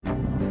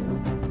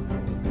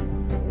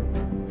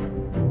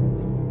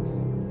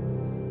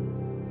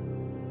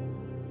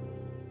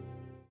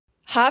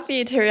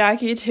Happy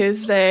Teriyaki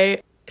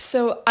Tuesday.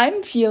 So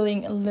I'm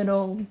feeling a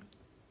little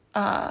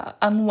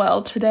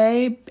unwell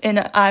today,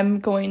 and I'm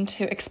going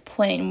to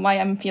explain why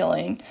I'm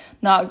feeling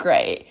not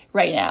great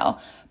right now.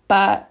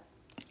 But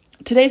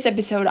today's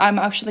episode, I'm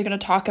actually going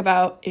to talk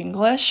about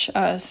English,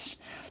 as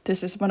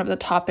this is one of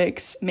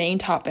the main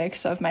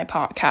topics of my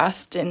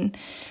podcast. And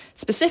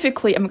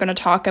specifically, I'm going to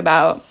talk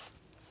about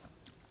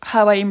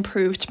how I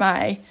improved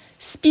my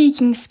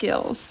speaking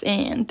skills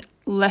and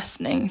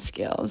listening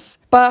skills.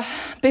 But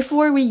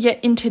before we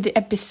get into the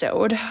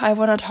episode, I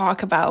want to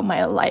talk about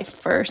my life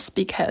first,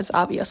 because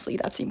obviously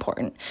that's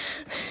important.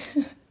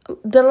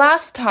 The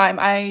last time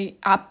I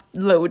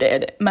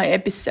uploaded my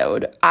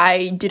episode,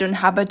 I didn't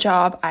have a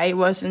job. I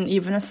wasn't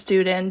even a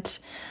student.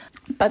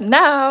 But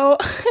now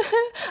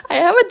I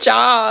have a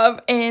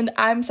job and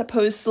I'm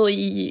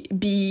supposedly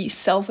be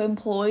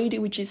self-employed,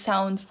 which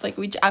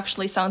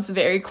actually sounds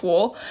very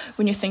cool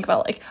when you think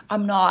about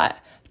I'm not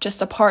just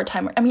a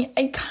part-timer. I mean,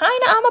 I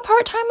kind of am a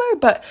part-timer,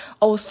 but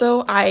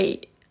also I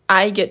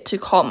get to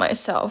call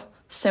myself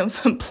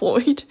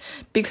self-employed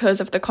because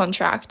of the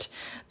contract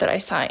that I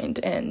signed.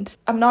 And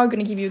I'm not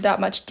going to give you that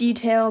much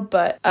detail,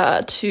 but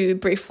to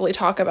briefly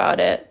talk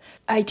about it,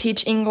 I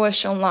teach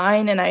English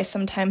online and I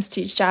sometimes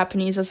teach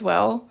Japanese as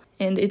well.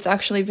 And it's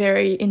actually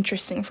very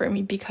interesting for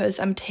me because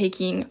I'm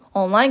taking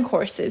online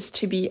courses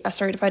to be a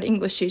certified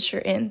English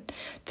teacher, and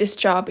this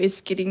job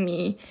is giving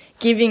me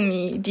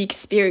the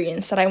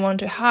experience that I want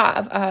to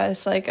have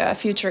as a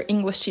future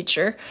English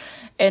teacher.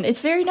 And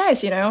it's very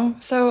nice,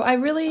 So I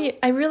really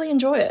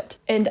enjoy it.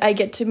 And I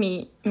get to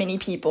meet many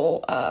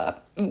people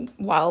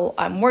while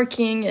I'm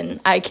working,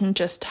 and I can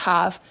just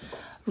have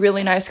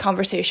really nice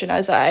conversation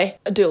as I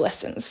do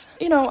lessons.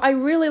 I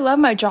really love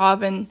my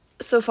job, and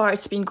so far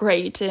it's been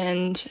great.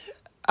 And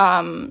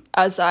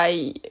as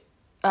I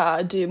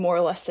do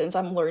more lessons,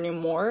 I'm learning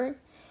more,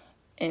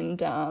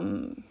 and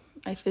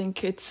I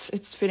think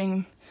it's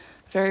fitting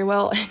very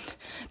well. And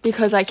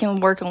because I can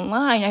work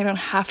online, I don't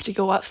have to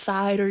go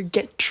outside or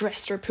get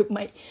dressed or put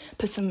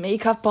some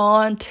makeup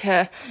on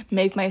to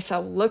make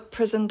myself look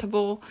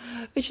presentable,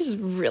 which is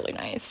really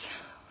nice.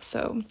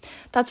 So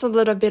that's a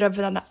little bit of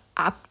an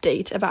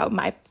update about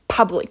my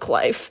public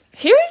life.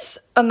 Here's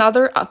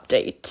another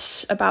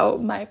update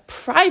about my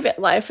private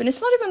life, and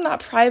it's not even that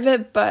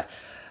private, but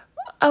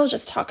I'll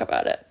just talk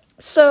about it.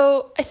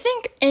 So I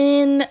think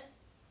in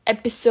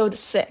episode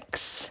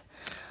 6,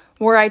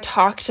 where I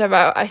talked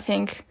about,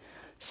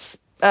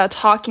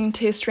 talking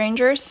to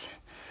strangers,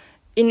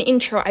 in the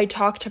intro, I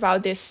talked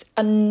about this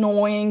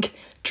annoying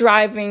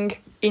driving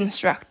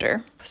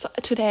instructor. So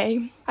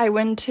today, I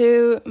went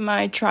to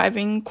my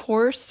driving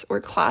course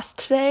or class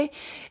today,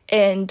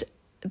 and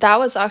that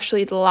was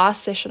actually the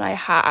last session I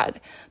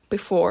had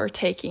before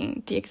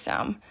taking the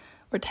exam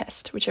or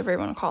test, whichever you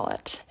want to call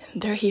it.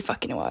 And there he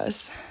fucking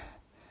was.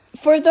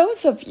 For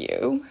those of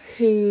you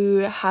who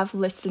have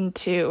listened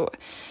to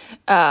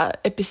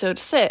episode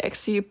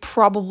 6, you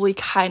probably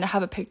kind of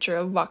have a picture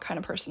of what kind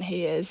of person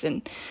he is.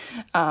 And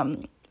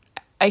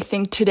I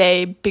think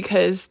today,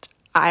 because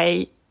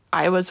I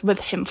was with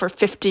him for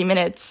 50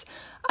 minutes,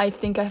 I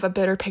think I have a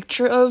better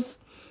picture of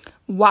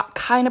what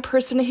kind of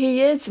person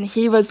he is. And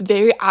he was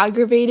very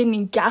aggravating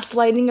and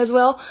gaslighting as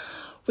well,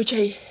 which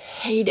I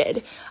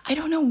hated. I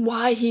don't know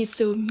why he's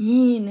so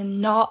mean and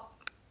not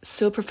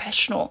so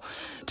professional.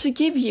 To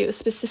give you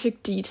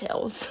specific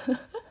details,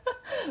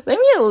 let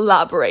me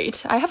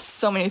elaborate. I have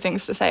so many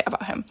things to say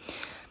about him.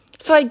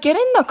 So I get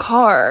in the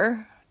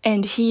car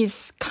and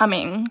he's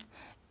coming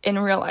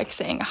and we're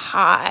saying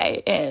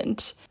hi.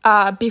 And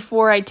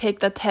before I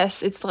take the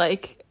test, it's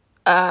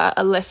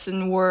a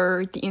lesson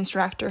where the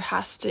instructor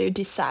has to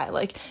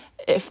decide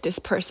if this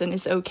person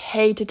is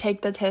okay to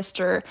take the test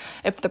or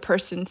if the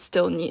person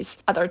still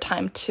needs other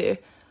time to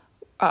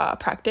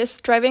practice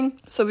driving.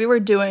 So we were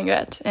doing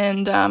it,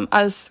 and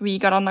as we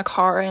got on the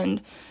car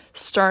and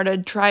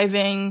started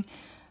driving,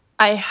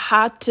 I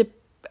had to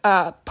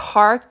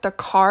park the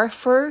car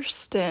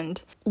first.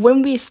 And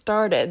when we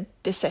started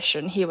the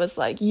session, he was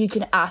like, you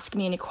can ask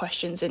me any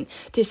questions, and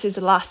this is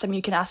the last time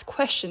you can ask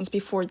questions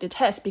before the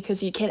test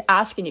because you can't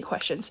ask any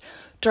questions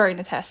during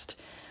the test.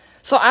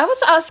 So I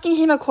was asking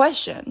him a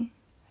question,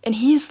 and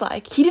he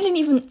didn't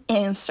even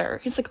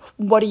answer. He's like,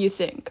 what do you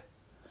think?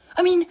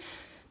 I mean,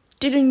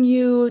 didn't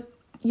you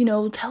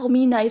tell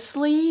me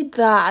nicely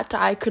that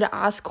I could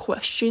ask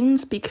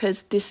questions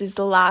because this is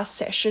the last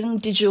session?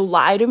 Did you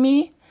lie to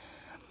me?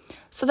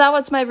 So that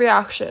was my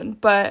reaction.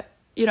 But,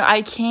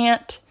 I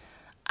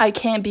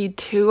can't be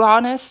too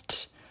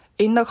honest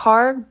in the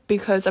car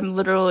because I'm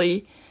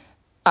literally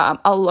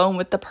alone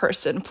with the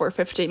person for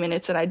 15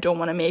 minutes and I don't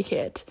want to make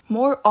it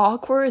more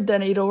awkward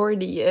than it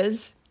already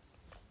is.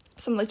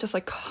 So I'm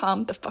just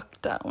calm the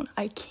fuck down.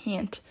 I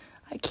can't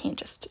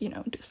just,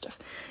 do stuff.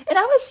 And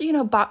I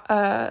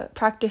was,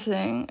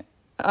 practicing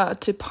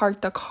to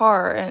park the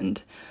car,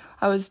 and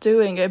I was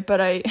doing it,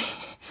 but I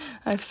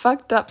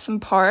fucked up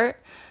some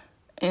part,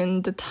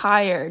 and the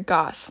tire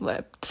got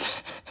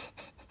slipped.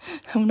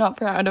 I'm not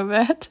proud of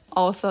it.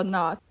 Also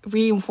not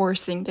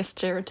reinforcing the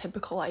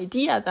stereotypical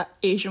idea that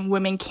Asian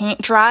women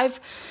can't drive.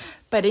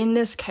 But in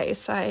this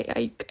case,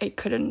 I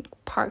couldn't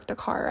park the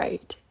car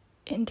right.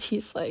 And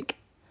he's like,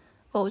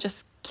 well,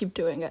 just keep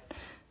doing it.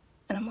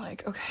 And I'm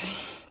like, okay,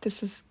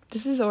 this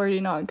is already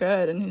not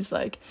good. And he's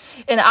like,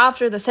 and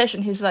after the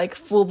session, he's like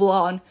full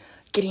blown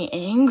getting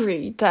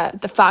angry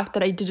that the fact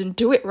that I didn't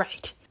do it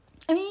right.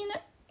 I mean,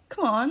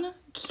 come on,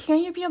 can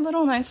you be a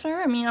little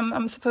nicer? I mean,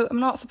 I'm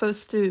not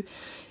supposed to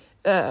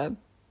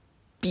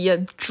be a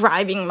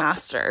driving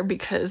master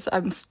because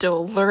I'm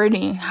still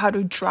learning how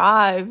to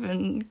drive.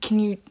 And can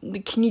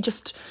you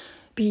just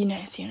be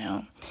nice, you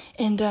know?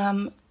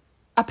 And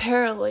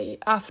apparently,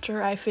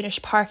 after I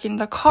finished parking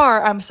the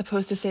car, I'm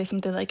supposed to say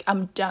something like,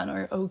 I'm done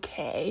or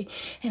okay.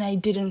 And I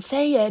didn't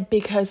say it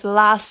because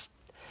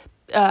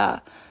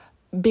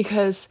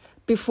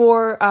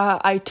before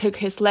I took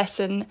his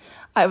lesson,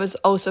 I was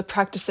also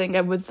practicing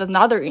it with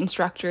another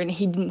instructor and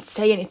he didn't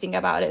say anything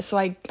about it. So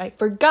I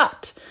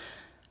forgot.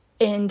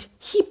 And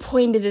he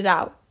pointed it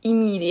out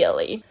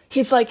immediately.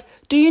 He's like,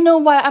 do you know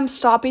why I'm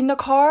stopping the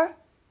car?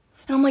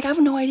 And I'm like, I have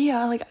no idea.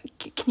 Like,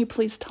 can you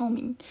please tell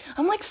me?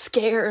 I'm like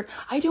scared.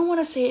 I don't want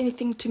to say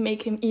anything to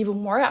make him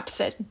even more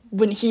upset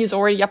when he's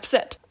already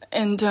upset.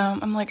 And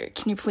I'm like,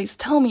 can you please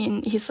tell me?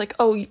 And he's like,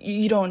 oh,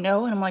 you don't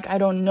know? And I'm like, I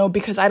don't know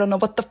because I don't know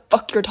what the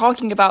fuck you're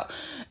talking about.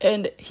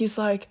 And he's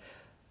like,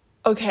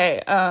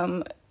 okay,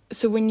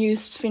 so when you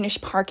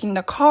finish parking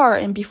the car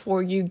and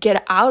before you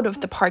get out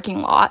of the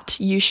parking lot,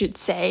 you should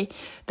say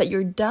that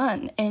you're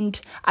done. And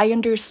I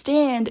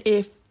understand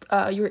if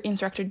your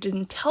instructor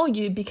didn't tell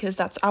you because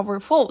that's our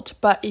fault.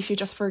 But if you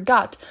just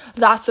forgot,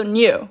 that's on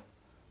you.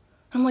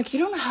 I'm like, you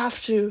don't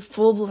have to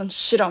full-blown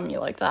shit on me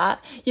like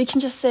that. You can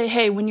just say,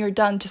 hey, when you're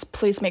done, just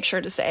please make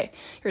sure to say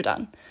you're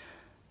done.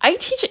 I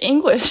teach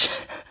English.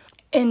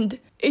 And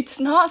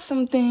it's not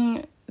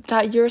something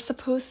that you're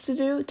supposed to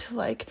do to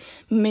like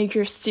make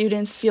your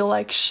students feel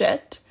like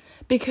shit.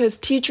 Because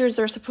teachers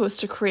are supposed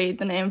to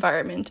create an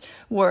environment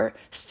where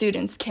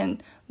students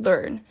can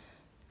learn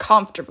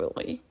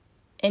comfortably.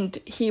 And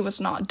he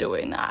was not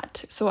doing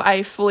that. So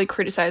I fully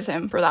criticize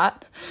him for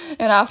that.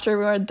 And after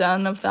we were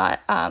done of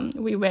that,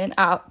 we went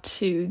out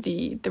to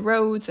the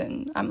roads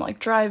and I'm like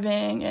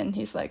driving and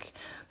he's like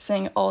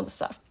saying all the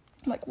stuff.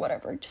 I'm like,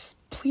 whatever, just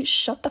please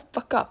shut the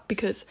fuck up.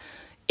 Because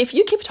if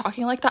you keep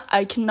talking like that,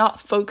 I cannot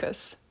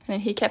focus.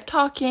 And he kept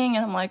talking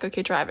and I'm like,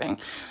 okay, driving.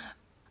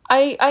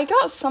 I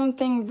got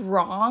something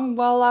wrong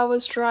while I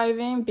was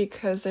driving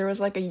because there was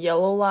like a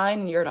yellow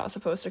line and you're not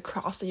supposed to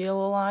cross the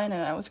yellow line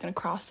and I was going to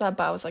cross that,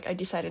 but I was like, I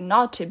decided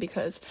not to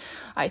because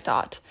I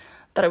thought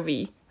that would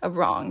be a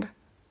wrong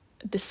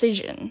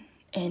decision.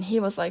 And he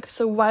was like,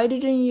 so why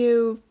didn't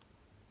you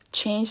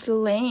change the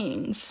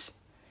lanes?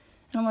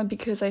 And I'm like,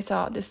 because I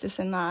thought this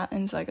and that.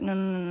 And it's like,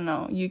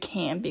 no, you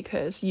can't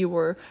because you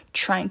were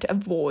trying to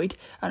avoid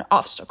an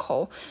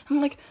obstacle. I'm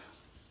like,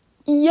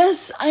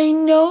 yes, I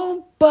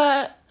know,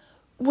 but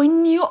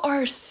when you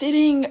are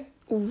sitting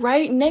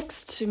right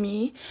next to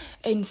me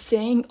and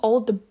saying all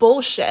the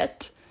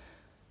bullshit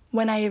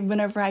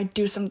whenever I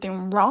do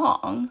something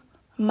wrong,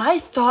 my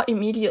thought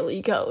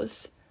immediately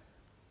goes,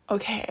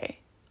 okay,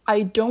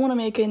 I don't want to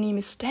make any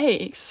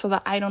mistakes so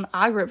that I don't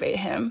aggravate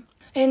him.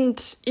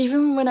 And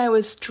even when I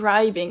was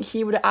driving,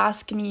 he would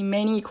ask me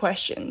many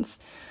questions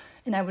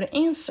and I would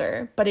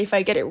answer. But if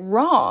I get it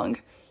wrong,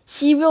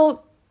 he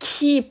will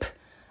keep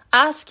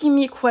asking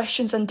me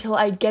questions until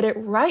I get it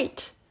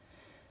right.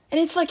 And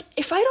it's like,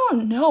 if I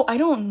don't know, I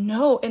don't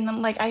know. And I'm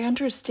like, I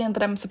understand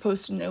that I'm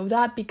supposed to know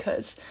that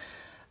because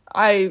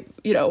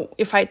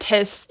if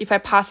I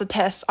pass a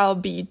test, I'll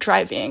be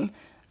driving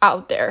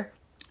out there.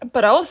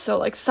 But also,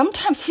 like,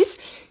 sometimes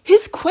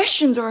his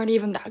questions aren't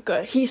even that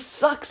good. He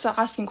sucks at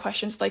asking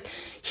questions. Like,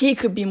 he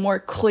could be more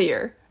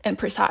clear and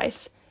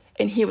precise,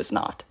 and he was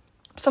not.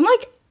 So I'm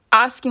like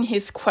asking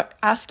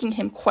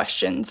him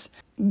questions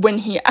when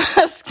he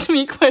asked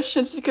me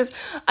questions because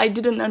I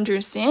didn't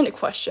understand a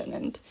question.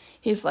 And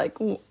he's like,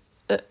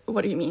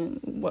 what do you mean?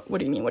 What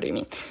do you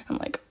mean? I'm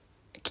like,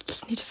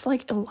 can you just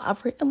like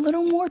elaborate a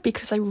little more?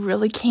 Because I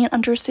really can't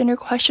understand your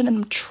question and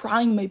I'm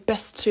trying my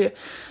best to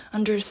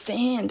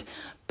understand,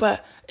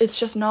 but it's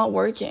just not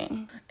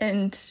working.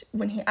 And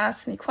when he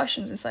asks me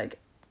questions, it's like,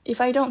 if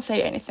I don't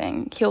say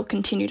anything, he'll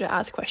continue to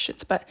ask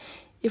questions. But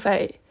if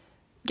I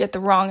get the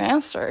wrong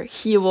answer,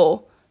 he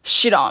will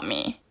shit on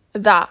me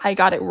that I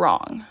got it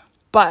wrong.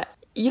 But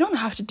you don't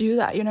have to do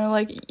that,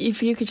 like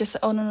if you could just say,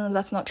 oh no,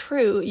 that's not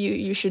true,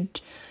 you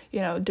should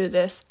do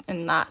this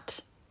and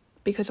that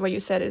because what you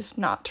said is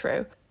not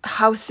true.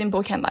 How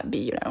simple can that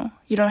be?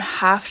 You don't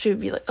have to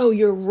be like, oh,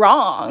 you're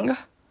wrong.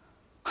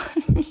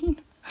 I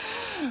mean,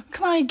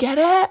 come on, I get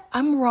it,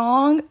 I'm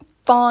wrong,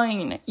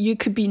 fine, you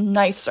could be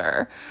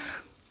nicer.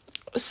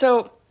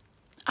 So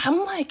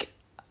I'm like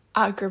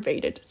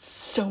aggravated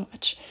so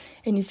much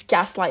and he's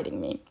gaslighting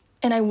me.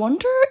 And I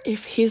wonder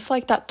if he's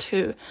like that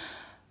to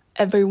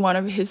every one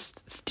of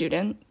his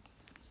students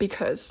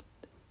because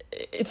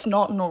it's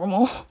not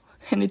normal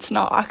and it's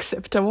not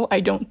acceptable,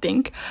 I don't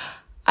think.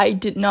 I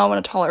did not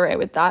want to tolerate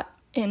with that.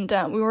 And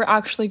we were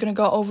actually going to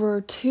go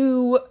over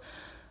 2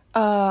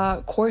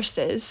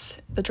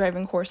 courses, the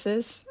driving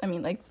courses,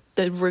 like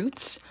the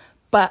routes,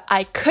 but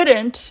I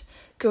couldn't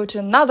go to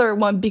another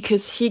one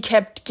because he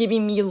kept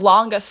giving me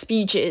longer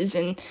speeches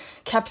and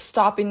kept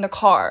stopping the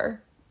car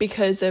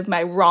because of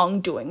my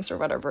wrongdoings or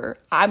whatever.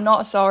 I'm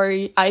not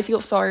sorry. I feel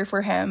sorry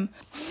for him.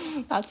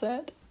 That's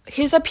it.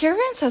 His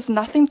appearance has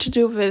nothing to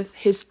do with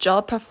his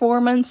job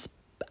performance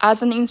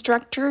as an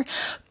instructor,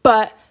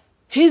 but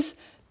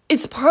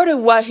it's part of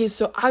why he's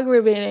so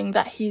aggravating,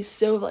 that he's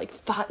so like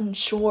fat and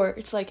short.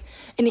 It's like,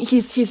 and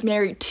he's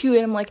married too,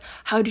 and I'm like,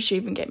 how did you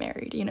even get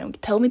married?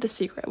 Tell me the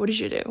secret. What did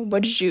you do?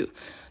 What did you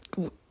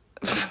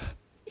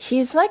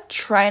He's like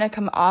trying to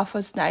come off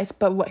as nice,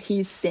 but what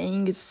he's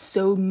saying is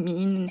so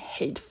mean and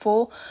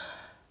hateful.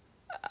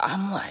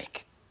 I'm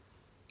like,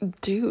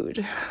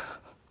 dude,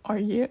 are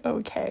you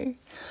okay?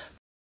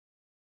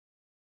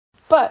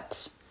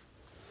 But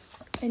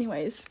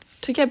anyways,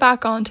 to get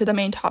back on to the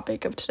main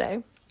topic of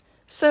today.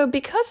 So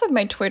because of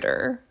my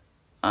Twitter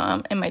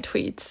and my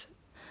tweets,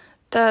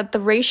 the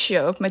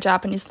ratio of my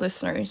Japanese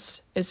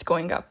listeners is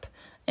going up,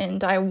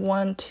 and I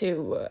want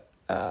to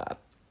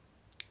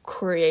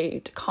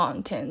create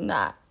content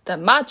that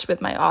match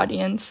with my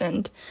audience.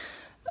 And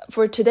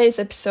for today's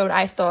episode,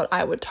 I thought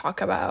I would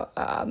talk about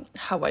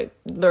how I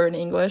learn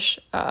English,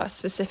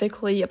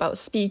 specifically about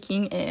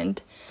speaking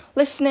and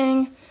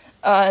listening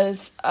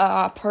as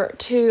part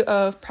 2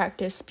 of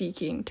practice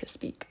speaking to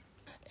speak.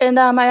 And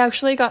I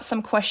actually got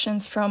some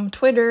questions from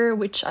Twitter,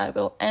 which I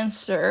will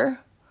answer.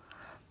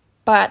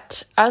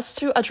 But as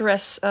to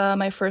address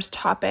my first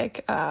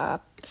topic,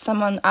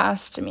 someone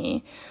asked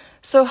me,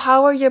 so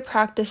how are you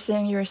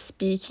practicing your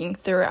speaking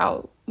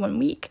throughout 1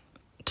 week?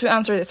 To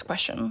answer this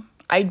question,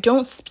 I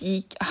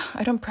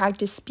don't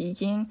practice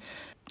speaking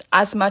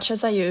as much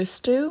as I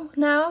used to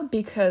now,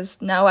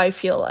 because now I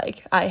feel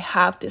like I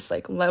have this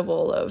like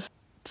level of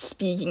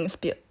speaking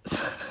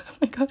skills,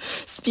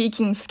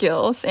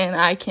 and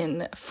I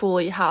can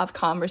fully have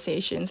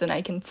conversations, and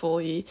I can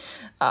fully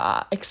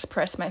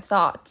express my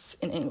thoughts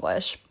in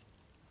English.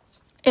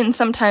 And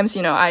sometimes,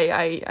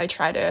 I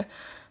try to,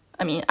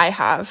 I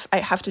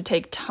have to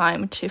take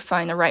time to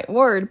find the right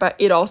word, but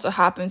it also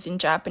happens in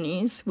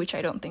Japanese, which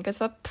I don't think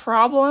is a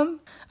problem.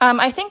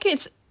 I think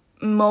it's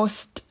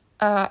most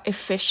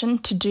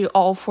efficient to do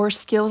all 4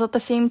 skills at the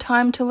same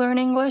time to learn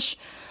English.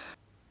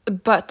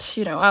 But,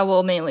 I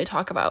will mainly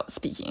talk about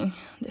speaking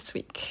this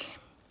week.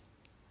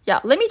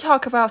 Yeah, let me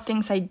talk about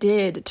things I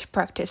did to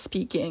practice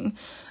speaking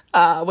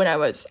when I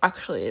was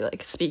actually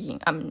speaking.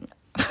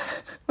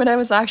 When I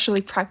was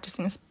actually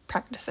practicing.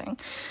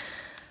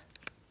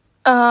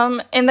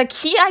 And the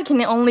key I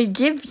can only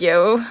give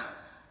you,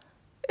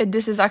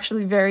 this is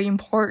actually very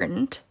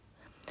important,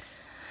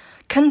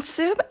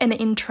 consume and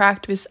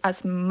interact with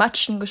as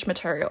much English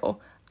material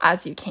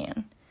as you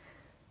can.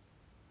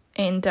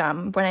 And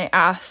when I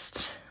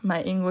asked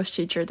my English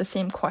teacher the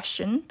same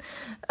question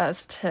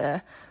as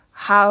to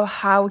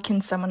how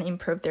can someone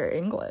improve their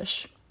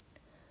English,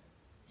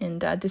 and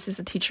this is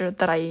a teacher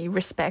that I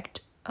respect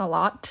a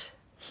lot.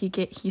 He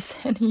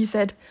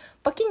said,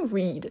 fucking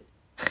read.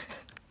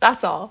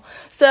 That's all.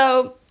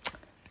 So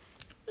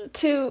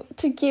to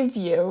give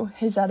you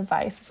his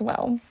advice as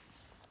well,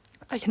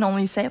 I can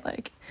only say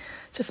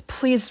just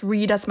please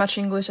read as much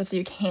English as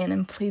you can,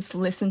 and please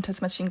listen to as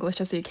much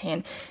English as you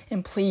can,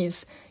 and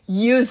please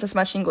use as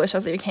much English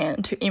as you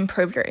can to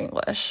improve your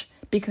English.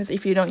 Because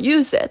if you don't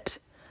use it,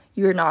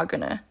 you're not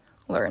gonna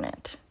learn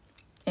it.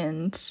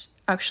 And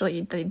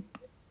actually,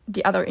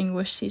 the other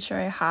English teacher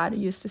I had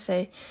used to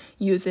say,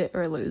 use it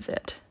or lose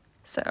it.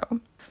 So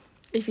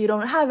if you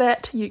don't have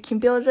it, you can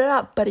build it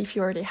up. But if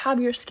you already have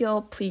your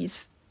skill,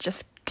 please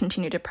just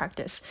continue to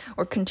practice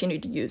or continue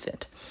to use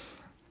it.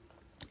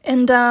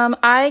 And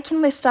I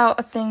can list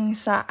out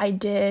things that I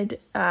did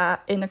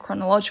in a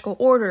chronological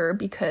order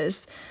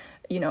because,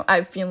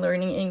 I've been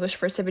learning English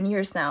for 7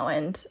 years now.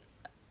 And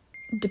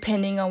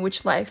depending on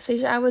which life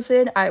stage I was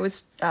in, I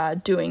was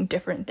doing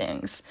different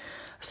things.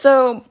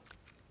 So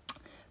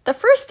the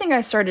first thing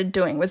I started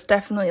doing was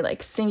definitely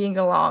singing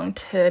along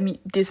to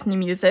Disney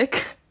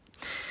music.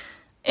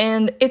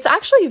 And it's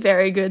actually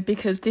very good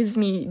because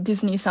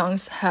Disney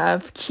songs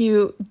have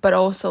cute but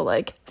also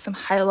some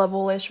high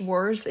level-ish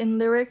words in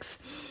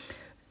lyrics.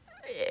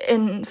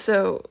 And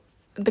so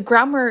the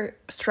grammar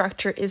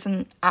structure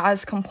isn't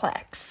as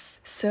complex.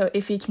 So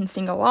if you can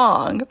sing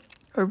along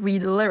or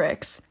read the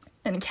lyrics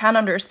and can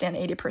understand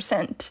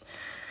 80%,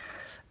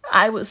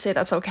 I would say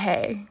that's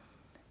okay.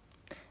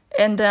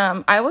 And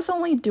I was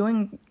only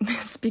doing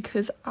this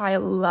because I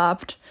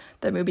loved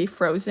the movie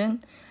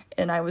Frozen.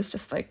 And I was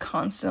just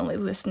constantly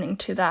listening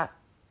to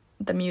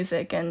the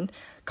music and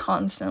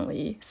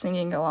constantly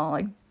singing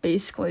along,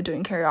 basically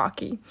doing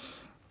karaoke.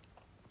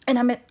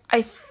 And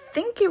I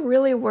think it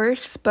really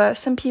works, but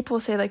some people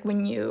say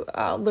when you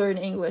learn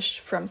English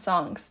from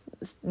songs,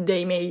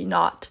 they may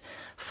not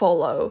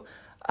follow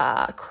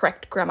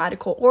correct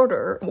grammatical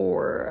order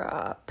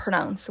or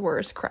pronounce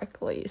words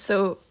correctly.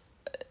 So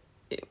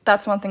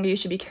that's one thing you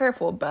should be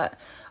careful. But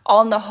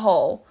on the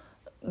whole,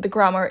 the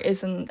grammar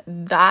isn't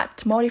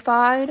that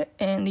modified,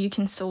 and you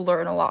can still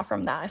learn a lot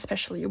from that,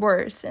 especially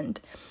words. And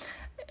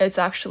it's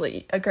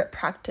actually a good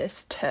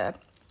practice to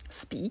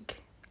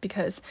speak,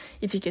 because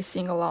if you can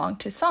sing along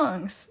to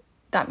songs,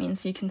 that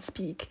means you can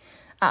speak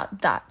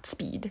at that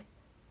speed,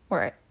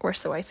 or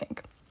so I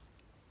think.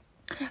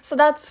 So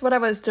that's what I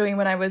was doing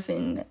when I was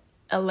in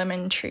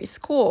elementary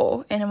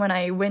school. And when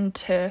I went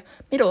to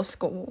middle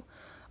school,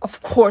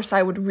 of course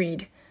I would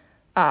read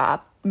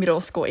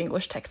middle school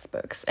English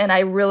textbooks, and I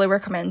really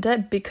recommend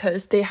it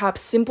because they have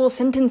simple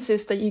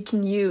sentences that you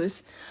can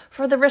use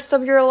for the rest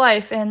of your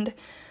life. And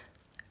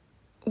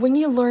when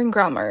you learn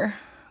grammar,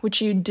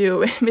 which you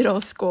do in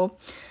middle school,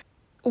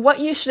 what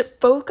you should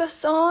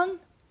focus on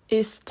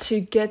is to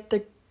get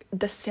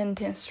the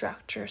sentence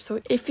structure.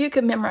 So if you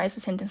could memorize a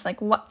sentence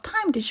like, what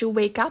time did you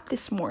wake up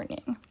this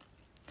morning?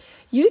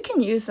 You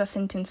can use a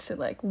sentence to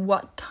like,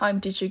 what time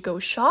did you go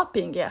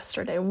shopping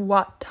yesterday?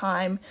 What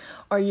time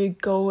are you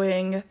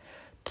going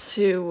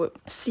to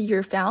see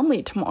your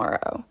family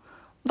tomorrow?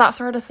 That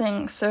sort of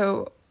thing.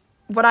 So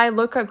when I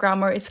look at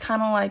grammar, it's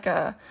kind of like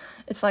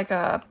it's like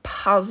a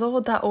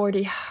puzzle that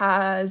already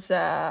has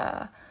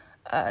a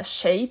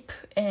shape,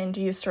 and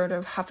you sort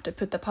of have to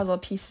put the puzzle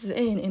pieces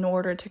in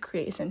order to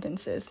create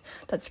sentences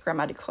that's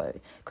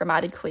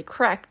grammatically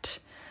correct.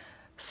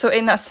 So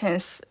in that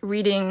sense,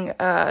 reading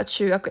中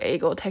学英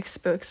語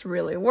textbooks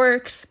really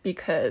works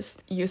because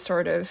you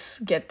sort of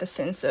get the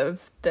sense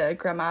of the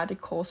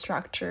grammatical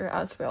structure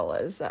as well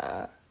as,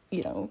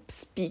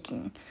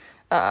 speaking,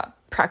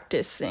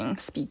 practicing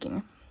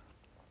speaking.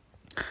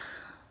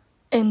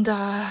 And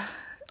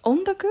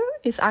音読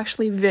is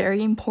actually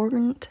very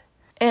important.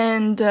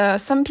 And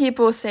some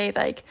people say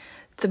like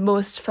the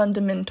most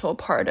fundamental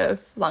part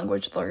of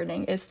language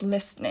learning is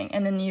listening,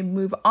 and then you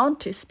move on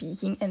to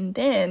speaking, and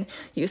then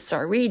you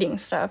start reading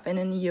stuff, and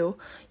then you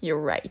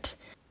write.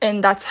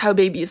 And that's how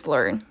babies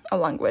learn a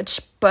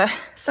language. But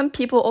some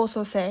people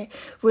also say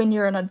when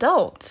you're an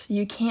adult,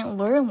 you can't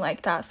learn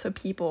like that. So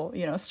people,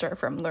 start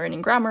from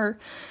learning grammar,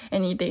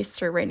 and they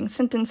start writing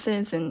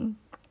sentences and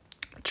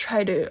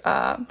try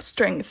to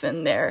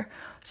strengthen their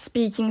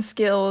speaking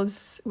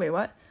skills.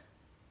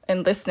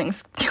 And listening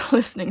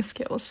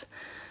skills.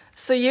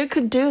 So you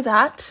could do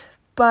that,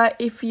 but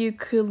if you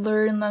could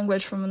learn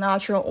language from a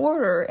natural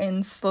order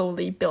and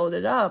slowly build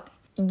it up,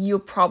 you'll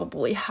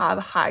probably have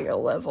a higher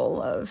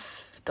level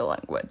of the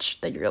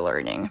language that you're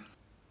learning.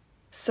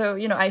 So,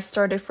 I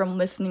started from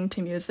listening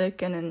to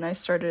music, and then I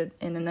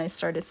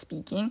started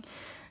speaking,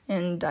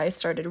 and I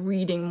started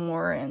reading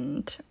more,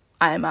 and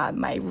I'm at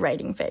my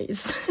writing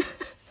phase.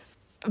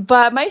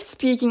 But my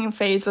speaking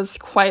phase was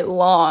quite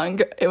long.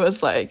 It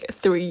was like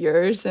 3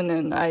 years, and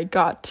then I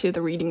got to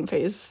the reading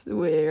phase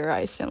where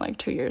I spent like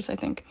 2 years, I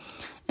think.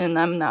 And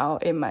I'm now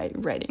in my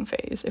writing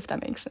phase, if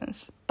that makes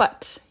sense.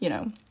 But,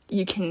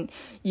 you can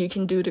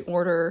do the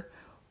order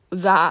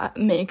that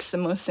makes the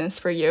most sense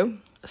for you.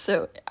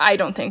 So I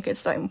don't think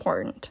it's that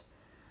important.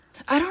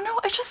 I don't know,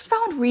 I just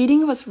found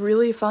reading was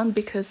really fun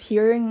because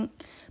hearing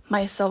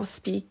myself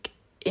speak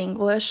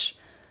English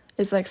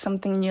is like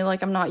something new.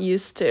 Like I'm not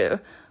used to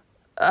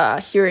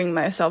hearing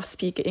myself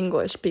speak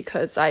English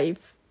because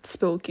I've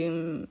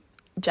spoken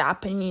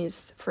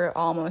Japanese for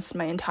almost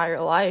my entire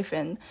life,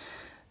 and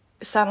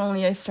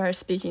suddenly I started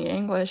speaking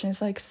English, and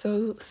it's like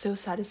so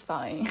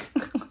satisfying.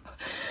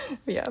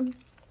 Yeah.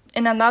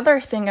 And another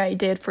thing I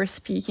did for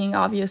speaking,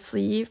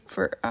 obviously,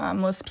 for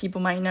most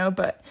people might know,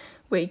 but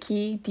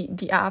Wakey,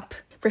 the app,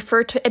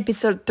 refer to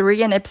episode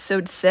 3 and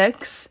episode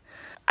 6.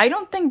 I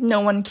don't think no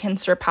one can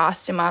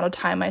surpass the amount of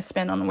time I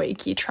spent on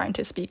Wakey trying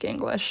to speak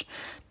English,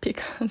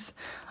 because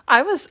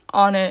I was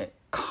on it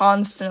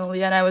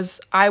constantly, and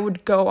I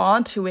would go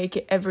on to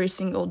Wakey every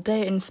single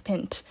day and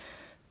spent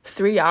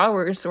 3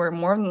 hours or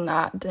more than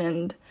that.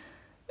 And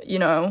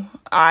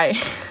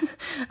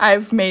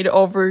I've made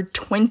over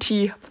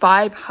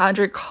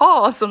 2,500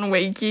 calls on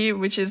Wakey,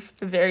 which is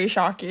very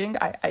shocking.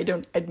 I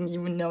didn't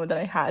even know that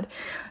I had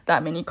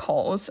that many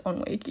calls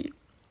on Wakey.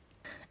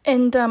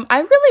 And I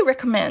really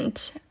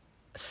recommend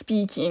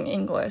speaking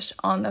English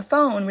on the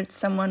phone with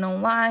someone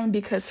online,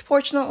 because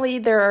fortunately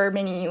there are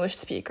many English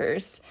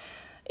speakers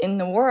in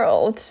the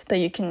world that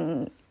you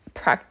can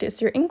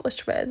practice your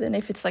English with. And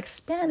if it's like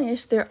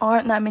Spanish, there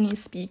aren't that many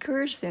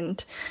speakers,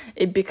 and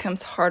it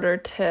becomes harder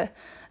to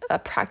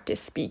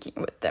practice speaking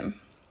with them.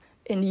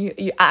 And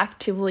you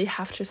actively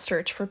have to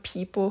search for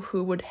people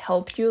who would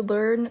help you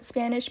learn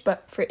Spanish.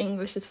 But for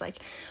English, it's like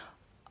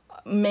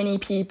many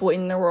people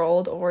in the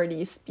world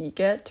already speak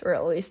it, or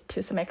at least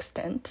to some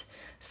extent.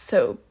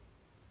 So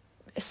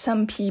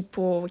some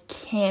people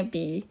can't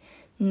be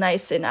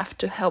nice enough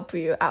to help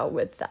you out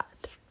with that.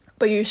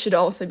 But you should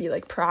also be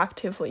like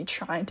proactively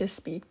trying to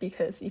speak,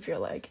 because if you're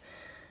like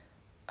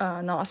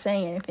not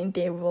saying anything,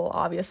 they will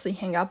obviously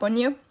hang up on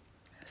you.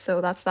 So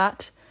that's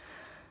that.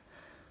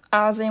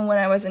 As in when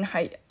I was in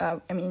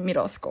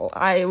middle school,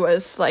 I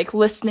was like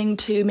listening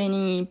to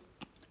many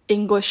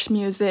English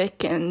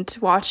music and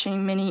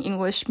watching many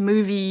English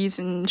movies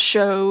and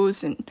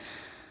shows and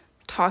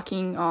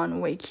talking on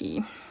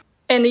Wakey.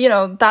 And, you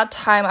know, that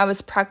time I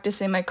was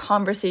practicing my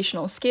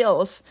conversational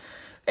skills.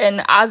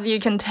 And as you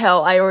can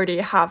tell, I already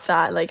have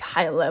that, like,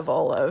 high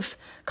level of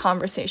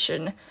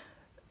conversation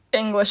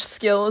English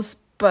skills,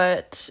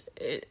 but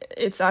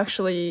it's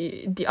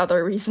actually the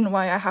other reason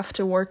why I have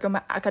to work on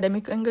my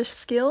academic English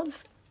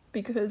skills,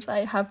 because I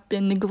have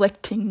been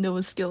neglecting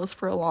those skills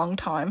for a long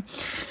time,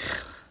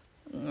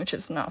 which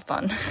is not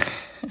fun.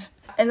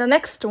 And the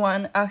next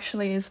one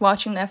actually is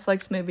watching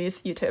Netflix,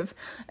 movies, YouTube,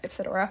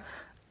 etc.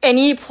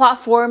 Any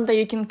platform that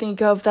you can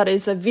think of that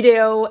is a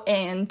video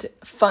and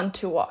fun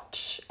to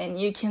watch. And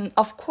you can,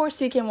 of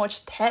course, you can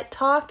watch TED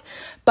Talk,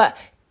 but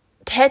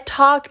TED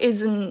Talk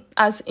isn't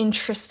as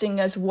interesting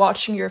as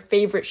watching your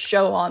favorite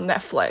show on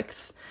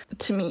Netflix.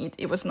 To me,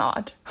 it was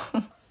not. You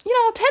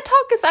know, TED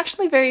Talk is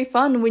actually very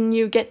fun when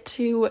you get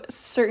to a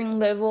certain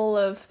level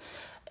of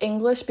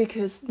English,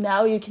 because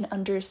now you can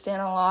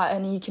understand a lot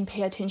and you can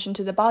pay attention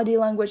to the body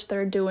language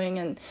they're doing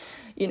and,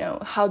 you know,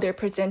 how they're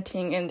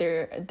presenting and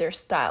their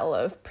style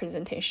of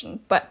presentation.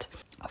 But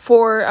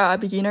for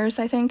beginners,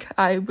 I think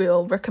I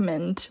will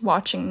recommend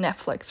watching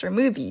Netflix or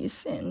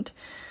movies. And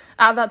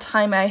at that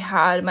time, I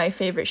had my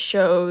favorite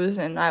shows,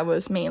 and I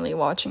was mainly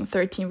watching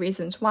 13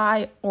 Reasons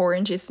Why,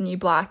 Orange is the New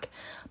Black,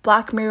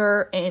 Black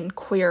Mirror, and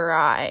Queer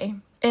Eye.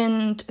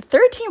 And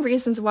 13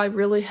 Reasons Why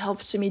really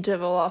helped me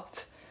develop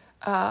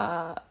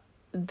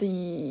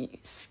the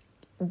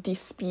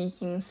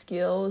speaking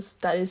skills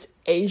that is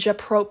age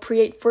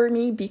appropriate for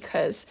me,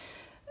 because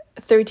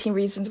 13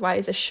 Reasons Why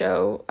is a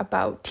show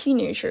about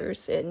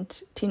teenagers in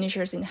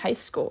high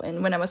school.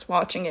 And when I was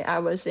watching it, I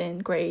was in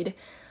grade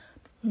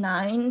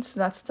 9, so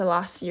that's the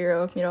last year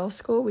of middle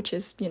school, which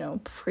is, you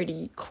know,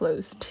 pretty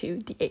close to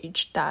the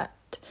age that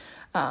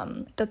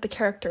the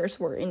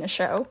characters were in the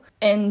show.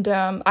 And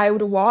I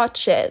would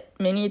watch it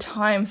many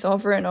times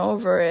over and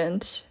over,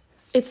 and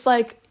it's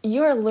like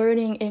you're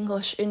learning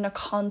English in a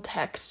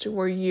context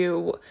where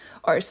you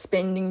are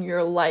spending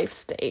your life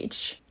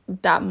stage,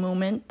 that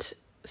moment.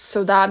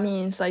 So that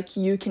means like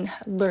you can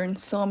learn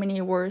so many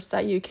words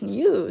that you can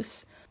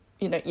use,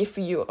 you know, if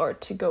you are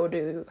to go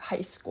to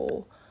high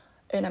school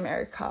in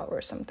America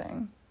or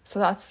something. So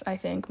that's, I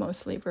think,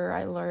 mostly where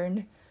I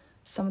learned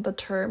some of the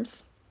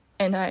terms.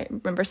 And I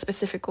remember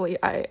specifically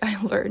I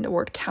learned the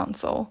word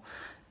council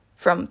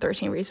from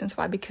 13 Reasons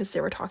Why, because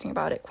they were talking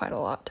about it quite a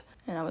lot.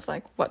 And I was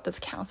like, what does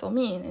council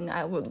mean? And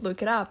I would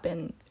look it up,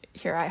 and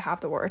here I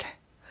have the word.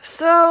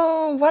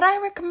 So what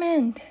I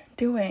recommend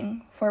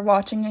doing for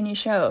watching any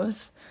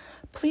shows,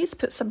 please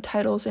put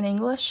subtitles in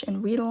English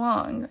and read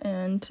along.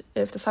 And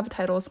if the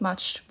subtitles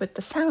match with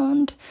the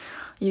sound,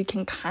 you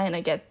can kind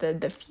of get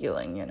the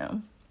feeling, you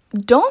know.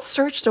 Don't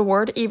search the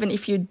word even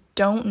if you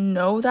don't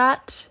know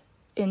that,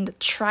 and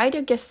try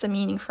to guess the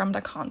meaning from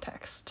the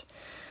context.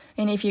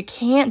 And if you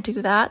can't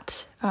do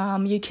that,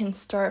 you can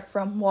start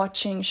from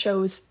watching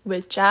shows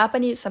with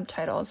Japanese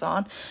subtitles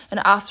on. And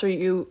after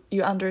you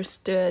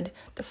understood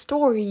the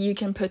story, you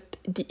can put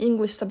the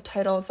English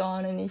subtitles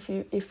on. And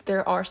if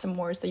there are some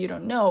words that you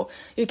don't know,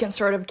 you can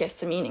sort of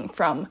guess the meaning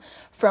from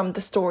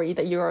the story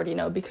that you already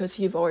know, because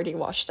you've already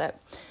watched it.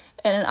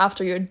 And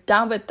after you're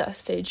done with that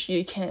stage,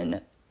 you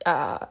can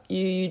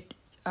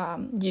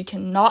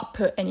not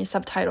put any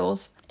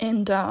subtitles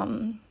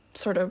and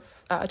sort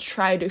of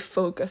try to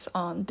focus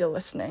on the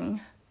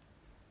listening.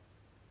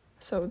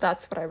 So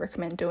that's what I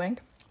recommend doing.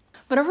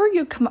 Whenever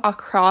you come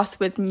across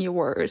with new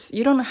words,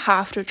 you don't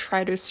have to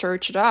try to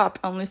search it up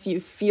unless you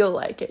feel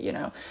like it, you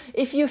know.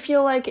 If you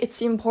feel like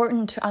it's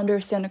important to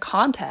understand the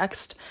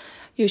context,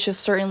 you should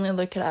certainly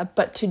look it up.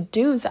 But to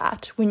do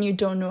that when you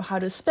don't know how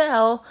to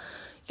spell,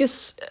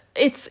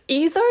 it's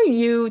either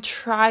you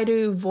try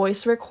to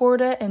voice record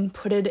it and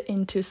put it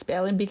into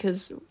spelling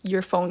because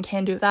your phone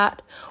can do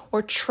that,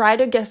 or try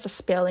to guess the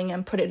spelling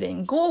and put it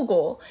in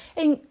Google.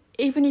 And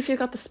even if you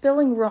got the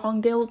spelling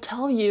wrong, they'll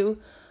tell you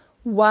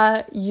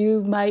what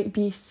you might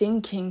be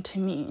thinking to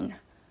mean.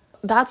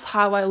 That's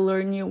how I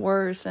learn new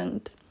words.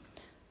 And,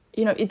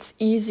 you know, it's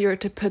easier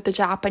to put the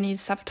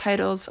Japanese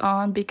subtitles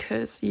on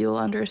because you'll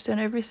understand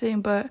everything,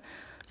 but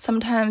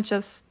sometimes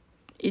just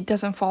it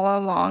doesn't follow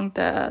along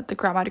the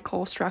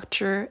grammatical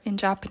structure in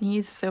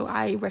Japanese. So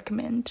I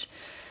recommend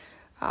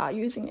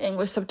using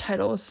English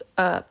subtitles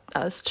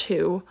as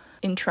to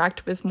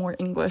interact with more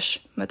English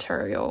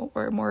material,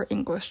 or more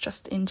English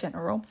just in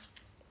general.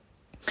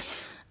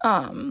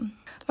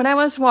 When I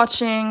was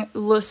watching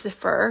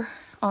Lucifer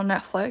on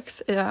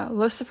Netflix,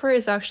 Lucifer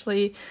is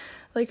actually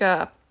like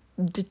a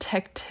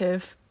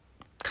detective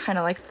kind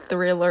of like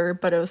thriller,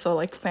 but also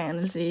like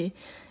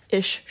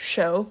fantasy-ish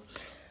show.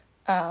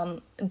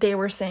 They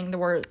were saying the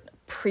word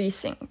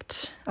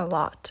precinct a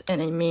lot,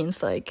 and it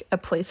means like a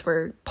place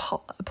where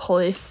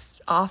police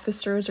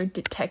officers or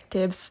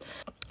detectives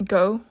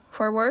go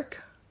for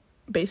work,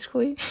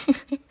 basically.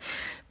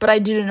 But I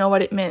didn't know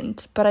what it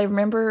meant. But I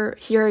remember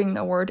hearing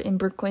the word in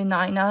Brooklyn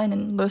Nine-Nine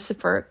and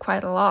Lucifer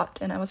quite a lot,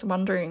 and I was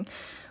wondering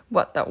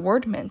what that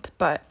word meant,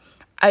 but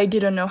I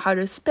didn't know how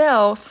to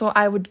spell, so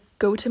I would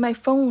go to my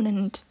phone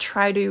and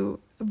try to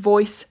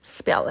voice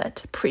spell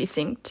it,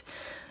 precinct.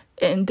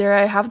 And there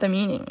I have the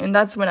meaning. And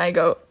that's when I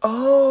go,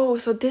 oh,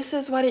 so this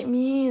is what it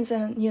means.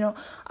 And,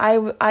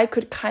 I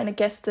could kind of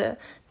guess the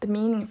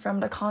meaning from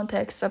the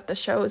context of the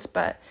shows.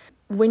 But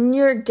when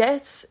your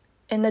guess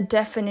in the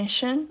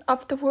definition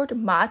of the word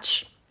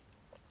match,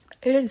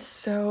 it is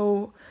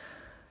so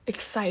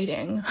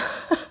exciting.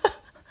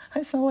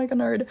 I sound like a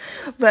nerd.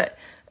 But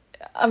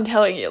I'm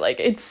telling you, like,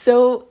 it's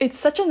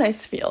such a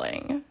nice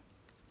feeling.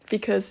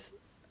 Because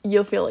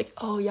you'll feel like,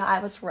 oh yeah, I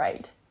was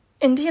right.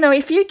 And,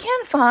 if you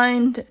can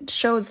find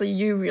shows that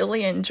you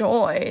really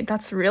enjoy,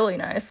 that's really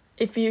nice.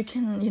 If you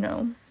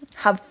can,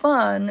 have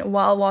fun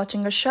while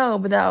watching a show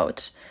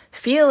without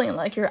feeling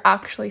like you're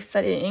actually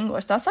studying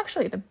English, that's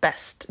actually the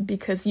best,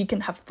 because you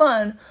can have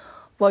fun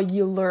while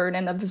you learn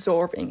and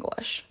absorb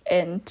English.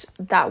 And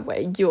that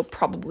way, you'll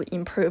probably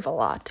improve a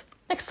lot.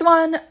 Next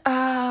one,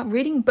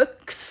 reading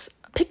books.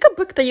 Pick a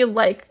book that you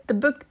like, the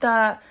book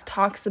that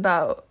talks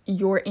about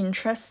your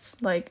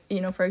interests. Like,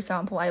 for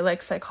example, I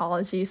like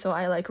psychology, so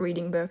I like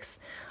reading books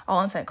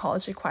on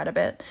psychology quite a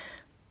bit.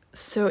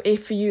 So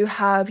if you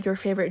have your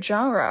favorite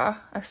genre,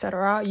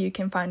 etc., you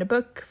can find a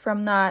book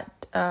from that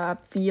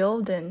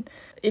field. And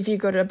if you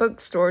go to a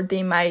bookstore,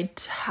 they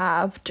might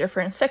have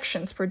different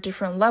sections for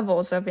different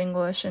levels of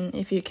English. And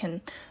if you can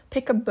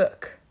pick a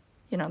book,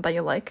 that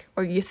you like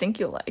or you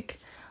think you like,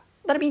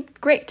 that'd be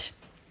great.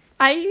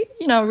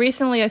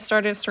 Recently I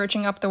started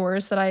searching up the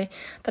words that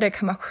I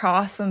come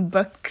across in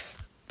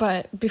books,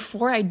 but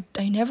before I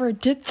never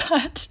did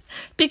that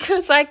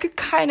because I could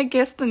kind of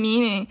guess the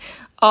meaning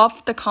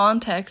of the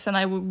context and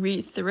I would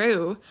read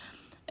through,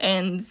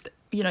 and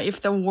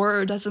if the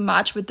word doesn't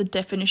match with the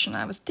definition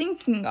I was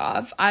thinking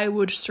of, I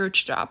would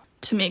search it up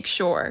to make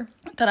sure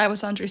that I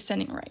was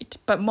understanding right.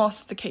 But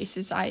most of the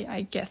cases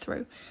I get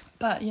through.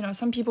 But,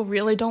 some people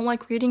really don't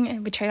like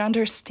reading, which I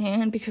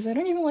understand because I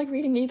don't even like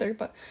reading either.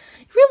 But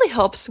it really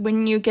helps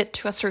when you get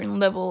to a certain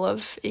level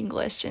of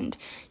English and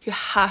you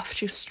have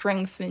to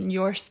strengthen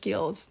your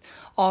skills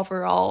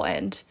overall,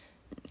 and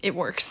it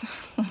works.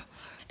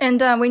 And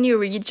when you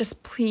read,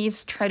 just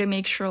please try to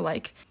make sure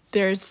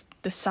there's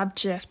the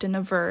subject and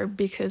a verb,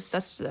 because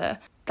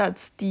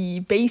that's the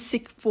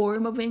basic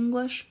form of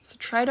English. So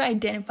try to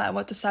identify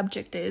what the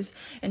subject is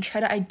and try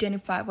to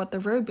identify what the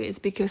verb is,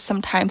 because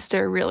sometimes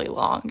they're really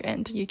long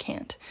and you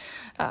can't.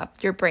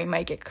 Your brain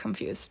might get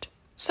confused.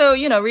 So,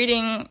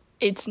 reading,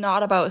 it's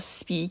not about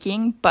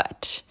speaking,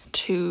 but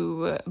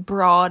to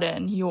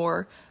broaden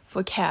your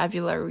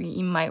vocabulary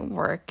in my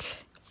work.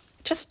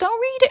 Just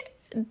don't read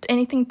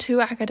anything too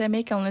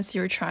academic unless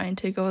you're trying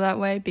to go that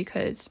way,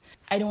 because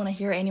I don't want to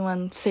hear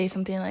anyone say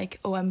something like,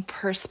 oh, I'm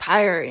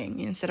perspiring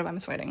instead of I'm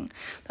sweating.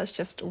 That's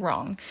just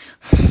wrong.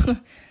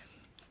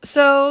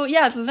 So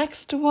yeah, the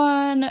next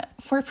one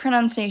for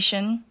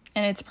pronunciation,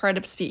 and it's part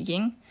of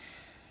speaking.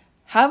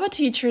 Have a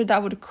teacher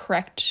that would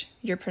correct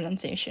your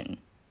pronunciation.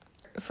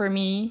 For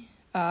me,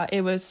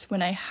 it was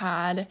when I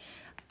had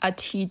a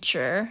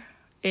teacher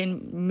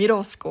in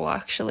middle school,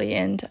 actually,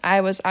 and I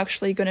was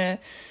actually gonna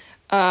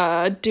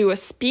do a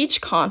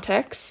speech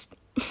contest,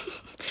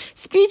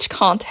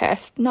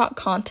 not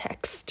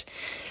context.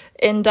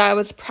 And I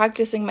was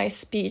practicing my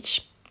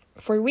speech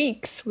for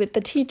weeks with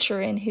the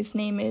teacher, and his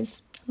name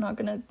is, I'm not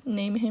gonna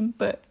name him,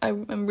 but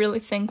I'm really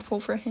thankful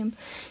for him.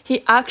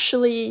 He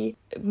actually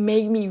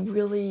made me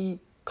really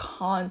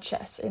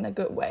conscious in a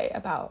good way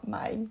about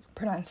my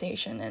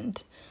pronunciation.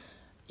 And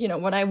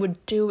what I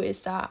would do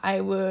is that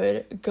I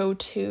would go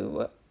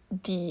to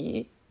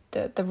the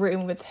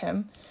room with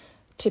him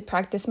to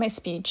practice my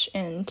speech,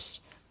 and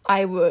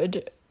I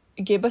would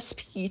give a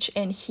speech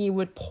and he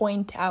would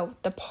point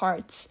out the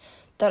parts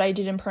that I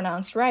didn't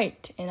pronounce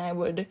right, and I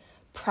would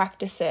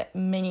practice it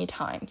many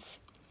times.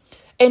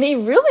 And it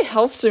really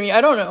helped me. I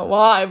don't know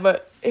why,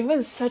 but it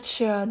was such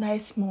a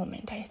nice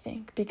moment, I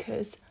think,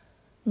 because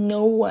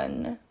no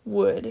one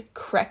would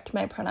correct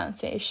my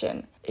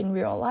pronunciation in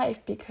real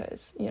life,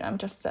 because I'm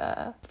just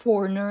a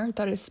foreigner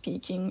that is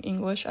speaking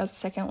English as a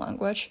second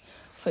language.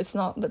 So it's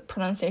not, the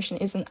pronunciation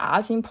isn't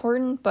as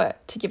important,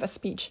 but to give a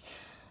speech,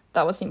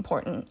 that was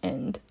important,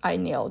 and I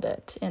nailed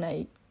it.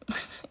 And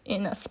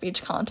in a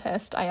speech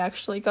contest, I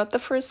actually got the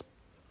first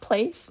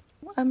place.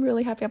 I'm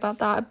really happy about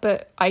that,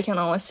 but I can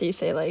honestly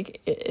say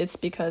it's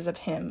because of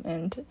him,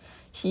 and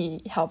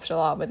he helped a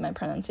lot with my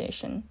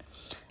pronunciation.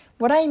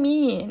 What I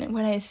mean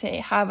when I say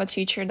have a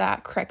teacher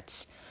that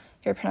corrects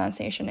your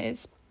pronunciation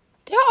is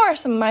there are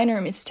some minor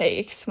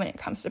mistakes when it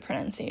comes to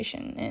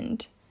pronunciation,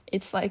 and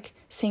it's like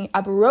saying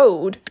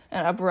abroad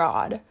and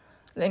abroad.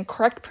 Then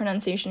correct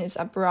pronunciation is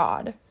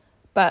abroad.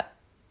 But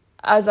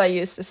as I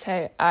used to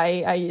say,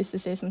 I used to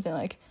say something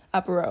like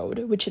abroad,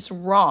 which is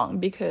wrong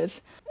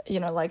because,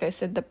 like I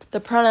said, the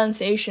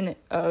pronunciation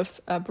of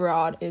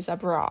abroad is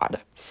abroad.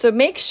 So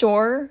make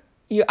sure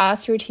you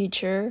ask your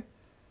teacher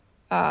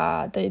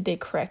they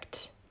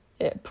correct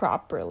it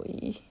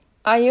properly.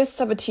 I used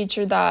to have a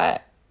teacher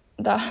that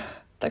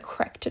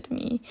corrected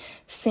me,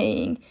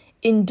 saying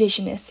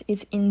indigenous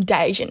is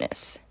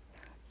indigenous.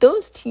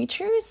 Those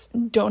teachers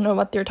don't know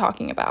what they're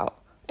talking about,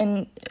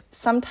 and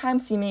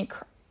sometimes you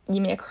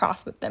may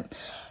cross with them.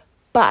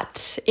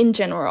 But in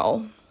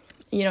general,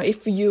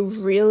 if you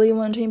really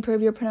want to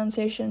improve your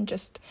pronunciation,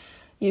 just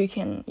you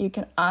can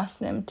ask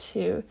them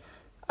to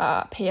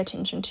pay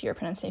attention to your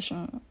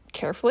pronunciation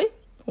carefully,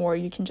 or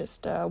you can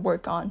just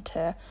work on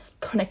to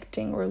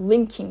connecting or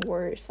linking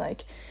words.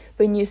 Like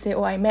when you say,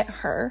 oh, I met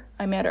her,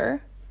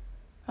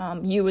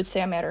 you would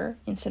say I met her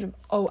instead of,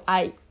 oh,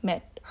 I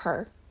met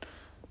her.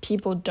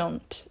 People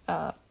don't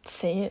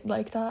say it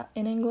like that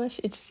in English.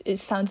 It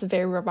sounds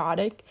very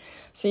robotic.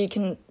 So you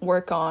can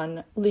work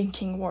on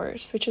linking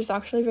words, which is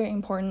actually very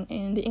important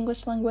in the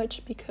English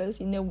language,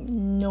 because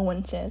no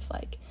one says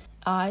like,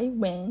 I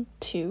went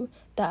to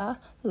the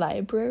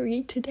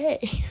library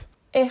today.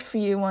 If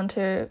you want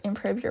to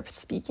improve your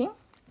speaking,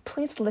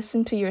 please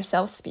listen to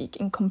yourself speak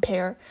and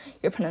compare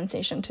your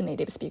pronunciation to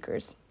native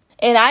speakers.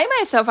 And I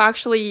myself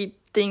actually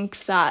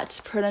think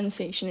that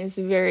pronunciation is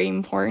very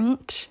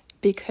important,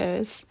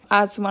 because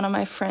as one of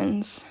my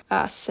friends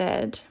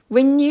said,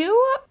 when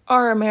you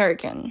are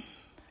American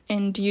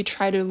and you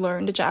try to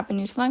learn the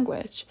Japanese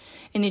language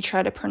and you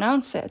try to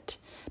pronounce it,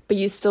 but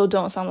you still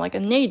don't sound like a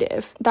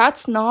native,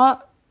 that's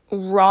not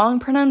wrong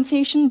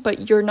pronunciation,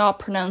 but you're not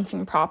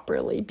pronouncing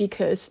properly,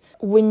 because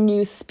when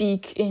you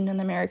speak in an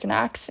American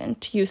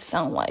accent, you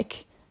sound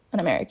like an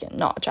American,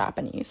 not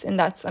Japanese, and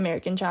that's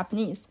American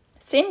Japanese.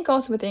 Same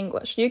goes with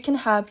English. You can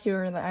have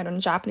your,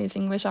 Japanese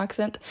English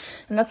accent,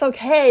 and that's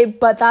okay,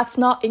 but that's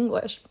not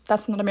English.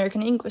 That's not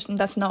American English, and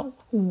that's not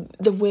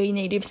the way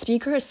native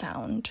speakers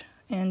sound.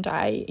 And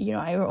I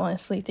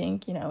honestly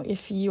think,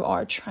 if you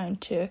are trying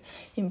to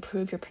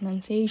improve your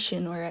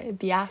pronunciation or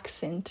the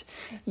accent,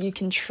 you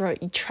can try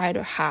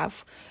to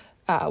have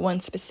one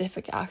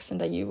specific accent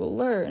that you will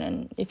learn,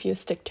 and if you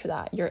stick to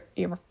that,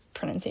 your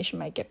pronunciation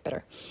might get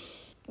better.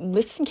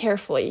 Listen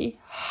carefully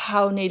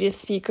how native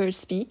speakers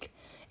speak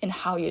and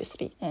how you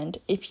speak. And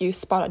if you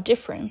spot a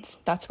difference,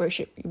 that's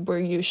where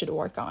you should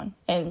work on.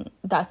 And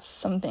that's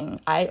something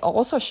I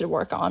also should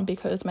work on,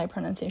 because my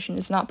pronunciation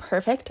is not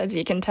perfect, as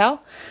you can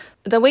tell.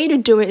 The way to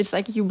do it is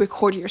like you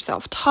record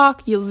yourself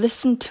talk, you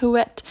listen to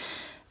it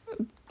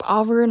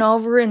over and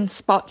over and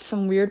spot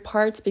some weird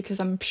parts, because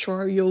I'm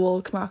sure you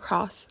will come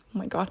across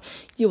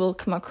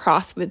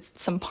with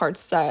some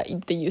parts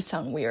that you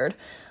sound weird.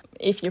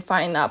 If you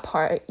find that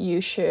part,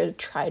 you should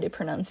try to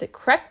pronounce it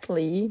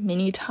correctly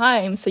many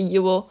times so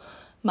you will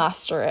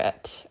master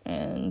it.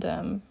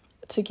 And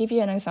to give you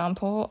an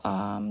example,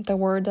 the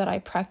word that I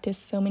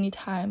practiced so many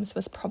times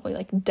was probably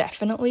like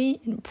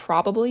definitely and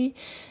probably,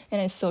 and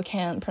I still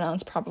can't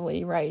pronounce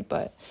probably right,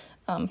 but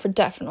for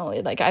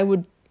definitely, like I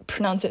would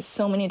pronounce it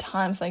so many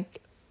times, like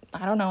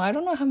I don't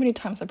know how many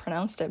times I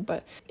pronounced it,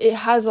 but it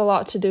has a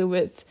lot to do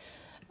with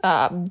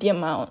the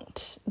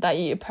amount that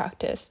you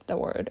practice the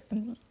word.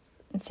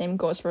 And same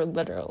goes for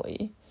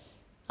literally.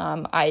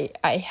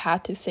 I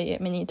had to say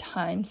it many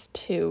times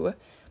to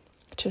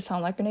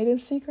sound like a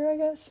native speaker, I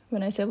guess,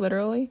 when I say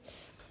literally.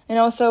 And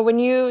also, when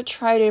you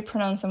try to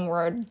pronounce some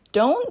word,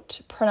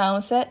 don't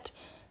pronounce it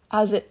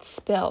as it's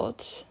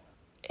spelled.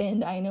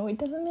 And I know it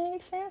doesn't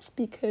make sense,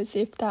 because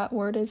if that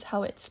word is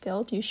how it's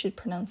spelled, you should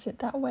pronounce it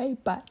that way.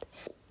 But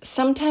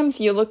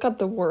sometimes you look at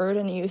the word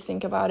and you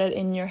think about it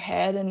in your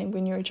head, and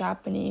when you're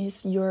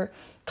Japanese, your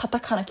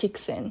katakana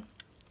kicks in.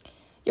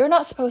 You're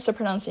not supposed to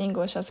pronounce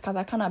English as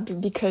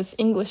katakana, because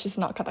English is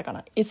not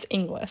katakana, it's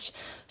English.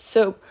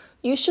 So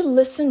you should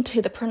listen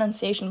to the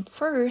pronunciation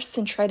first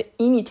and try to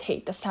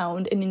imitate the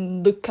sound, and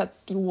then look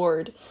at the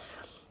word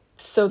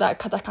so that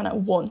katakana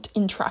won't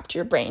interrupt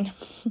your brain.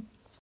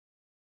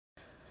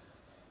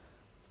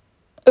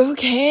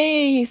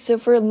 Okay, so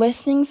for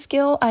listening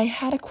skill, I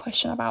had a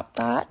question about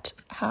that.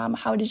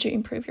 How did you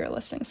improve your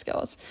listening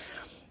skills?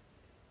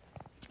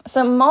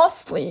 So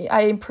mostly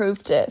I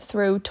improved it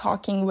through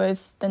talking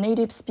with the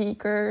native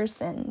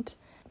speakers, and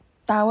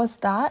that was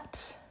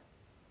that.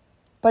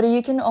 But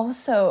you can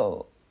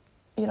also,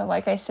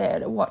 like I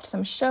said, watch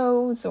some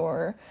shows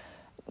or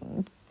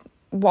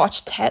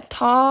watch TED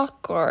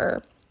Talk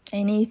or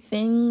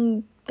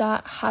anything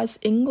that has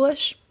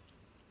English.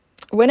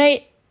 When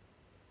I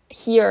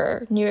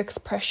hear new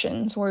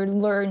expressions or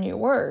learn new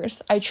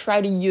words, I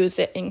try to use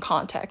it in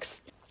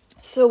context.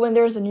 So when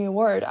there's a new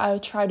word, I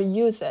try to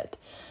use it.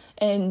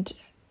 And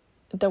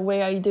the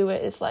way I do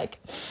it is like,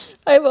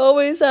 I've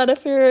always had a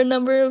fair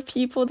number of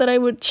people that I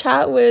would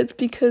chat with,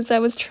 because I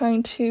was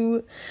trying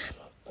to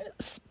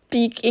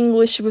speak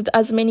English with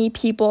as many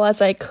people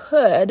as I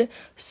could.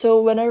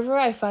 So whenever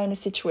I find a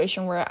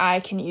situation where I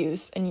can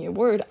use a new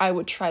word, I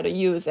would try to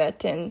use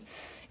it. And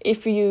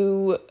if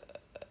you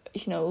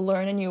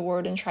learn a new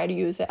word and try to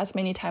use it as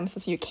many times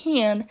as you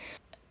can,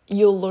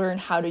 you'll learn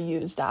how to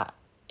use that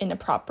in a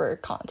proper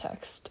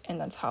context.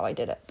 And that's how I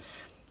did it.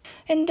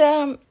 And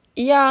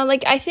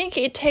I think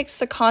it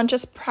takes a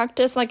conscious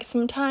practice. Like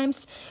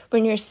sometimes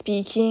when you're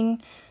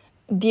speaking,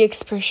 the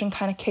expression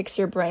kind of kicks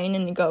your brain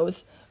and it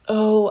goes,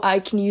 oh, I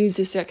can use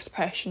this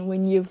expression,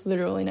 when you've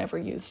literally never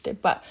used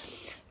it. But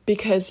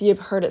because you've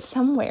heard it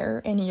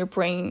somewhere and your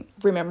brain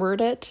remembered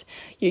it,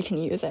 you can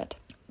use it.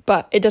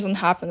 But it doesn't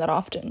happen that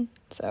often.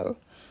 So,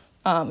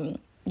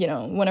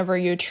 whenever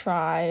you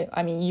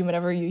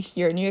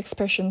hear new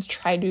expressions,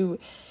 try to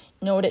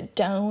note it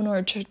down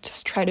or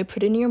just try to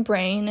put it in your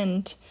brain,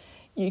 and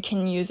you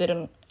can use it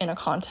in a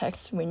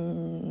context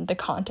when the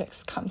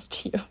context comes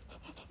to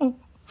you.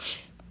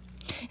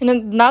 And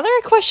another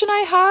question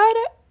I had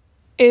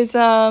is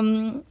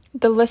the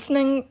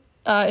listening.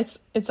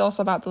 It's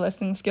also about the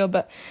listening skill,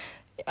 but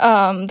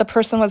the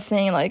person was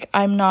saying like,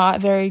 I'm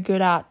not very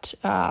good at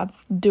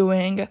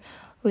doing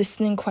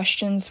listening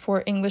questions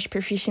for English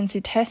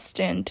proficiency test,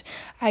 and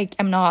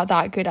I'm not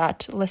that good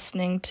at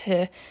listening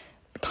to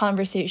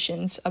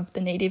conversations of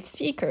the native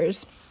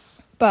speakers.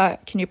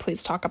 But can you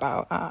please talk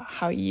about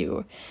how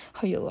you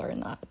learn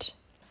that?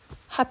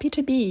 Happy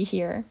to be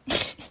here.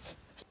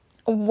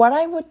 What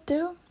I would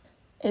do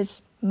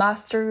is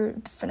master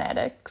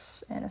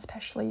phonetics, and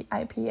especially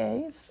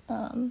IPAs.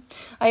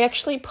 I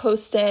actually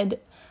posted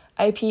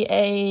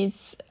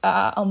IPAs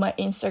on my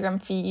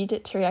Instagram feed,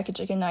 Teriyaki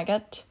Chicken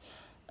Nugget,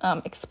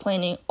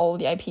 explaining all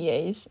the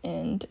IPAs.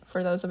 And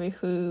for those of you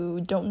who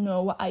don't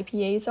know what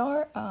IPAs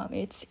are,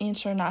 it's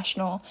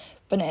International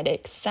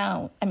Phonetic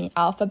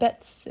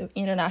Alphabets, so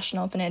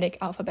International Phonetic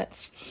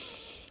Alphabets.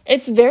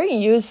 It's very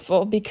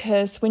useful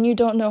because when you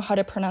don't know how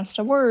to pronounce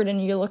the word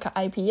and you look at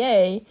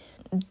IPA,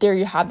 there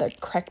you have the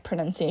correct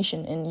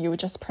pronunciation and you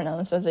just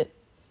pronounce as it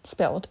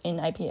spelled in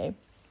IPA.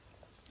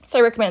 So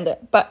I recommend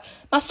it. But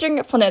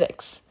mastering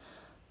phonetics.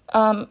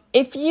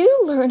 If you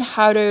learn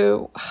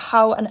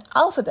how an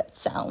alphabet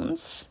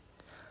sounds,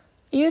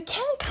 you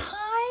can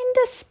kind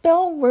of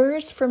spell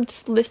words from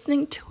just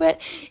listening to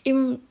it,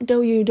 even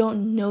though you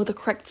don't know the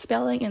correct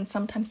spelling, and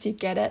sometimes you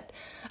get it.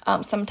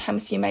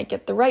 Sometimes you might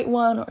get the right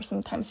one, or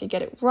sometimes you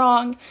get it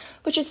wrong,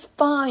 which is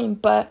fine.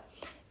 But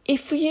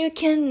if you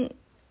can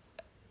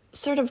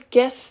sort of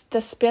guess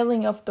the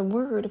spelling of the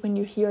word when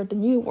you hear the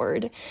new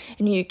word,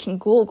 and you can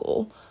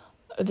Google,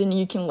 then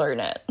you can learn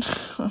it.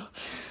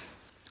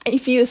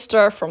 If you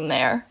start from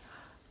there,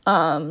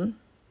 and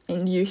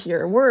you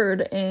hear a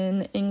word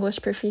in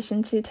English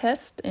proficiency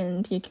test,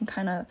 and you can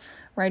kind of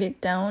write it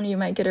down, you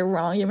might get it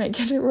wrong, you might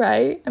get it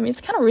right. I mean,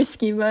 it's kind of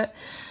risky, but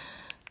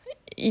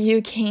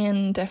you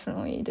can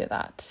definitely do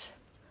that.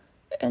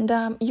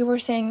 And you were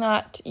saying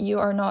that you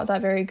are not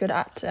that very good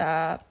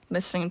at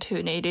listening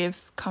to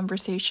native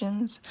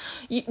conversations.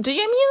 Do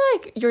you mean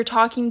like you're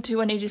talking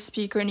to a native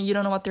speaker and you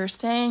don't know what they're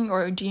saying?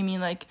 Or do you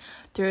mean like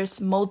there's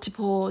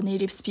multiple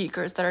native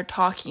speakers that are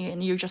talking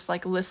and you're just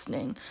like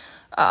listening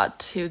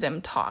to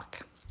them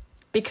talk?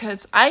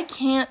 Because I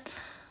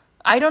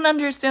don't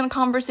understand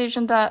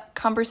conversations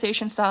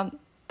that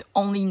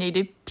only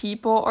native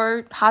people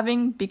are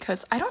having,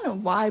 because I don't know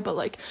why, but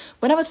like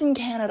when I was in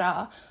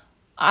Canada,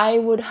 I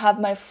would have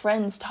my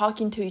friends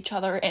talking to each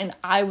other and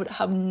I would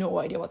have no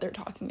idea what they're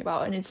talking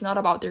about. And it's not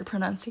about their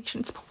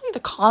pronunciation. It's probably the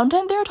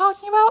content they're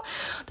talking about.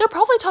 They're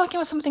probably talking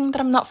about something that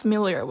I'm not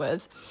familiar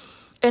with.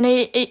 And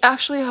it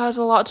actually has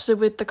a lot to do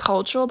with the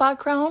cultural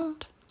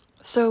background.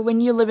 So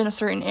when you live in a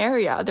certain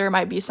area, there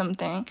might be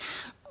something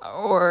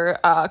or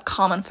a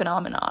common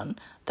phenomenon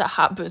that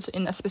happens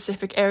in a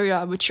specific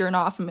area which you're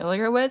not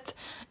familiar with.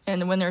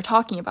 And when they're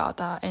talking about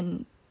that,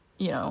 and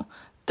you know,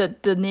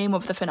 the name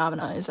of the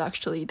phenomena is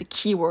actually the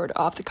keyword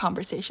of the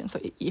conversation. So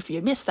if you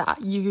miss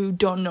that, you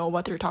don't know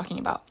what they're talking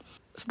about.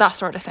 So that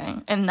sort of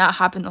thing. And that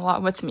happened a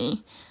lot with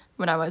me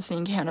when I was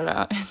in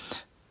Canada.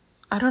 And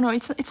I don't know,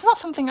 it's not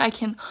something I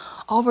can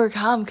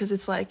overcome, because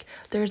it's like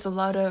there's a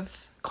lot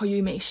of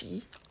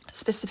고유명시,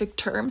 specific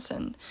terms,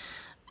 and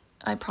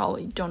I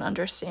probably don't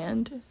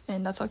understand,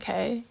 and that's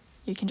okay.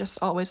 You can just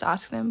always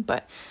ask them.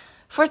 But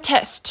for a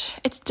test,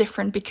 it's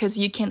different because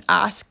you can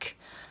ask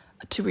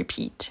to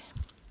repeat.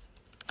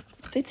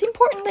 So it's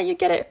important that you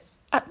get it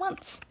at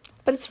once.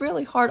 But it's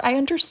really hard. I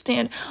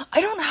understand.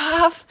 I don't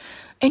have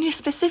any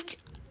specific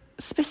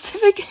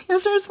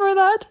answers for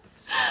that.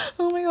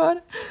 Oh my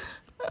god.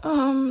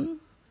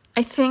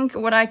 I think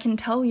what I can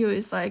tell you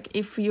is, like,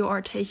 if you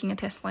are taking a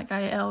test like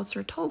IELTS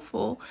or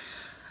TOEFL,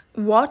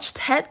 watch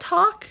TED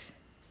Talk.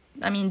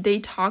 I mean, they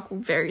talk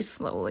very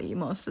slowly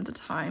most of the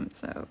time,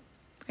 so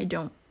I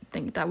don't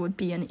think that would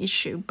be an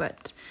issue.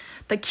 But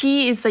the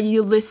key is that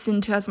you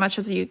listen to as much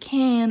as you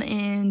can,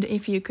 and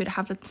if you could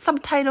have the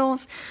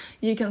subtitles,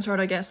 you can sort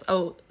of guess,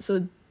 oh,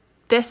 so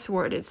this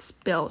word is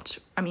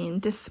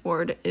this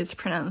word is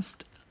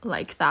pronounced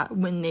like that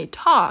when they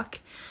talk.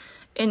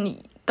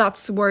 And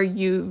that's where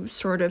you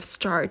sort of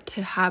start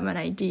to have an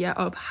idea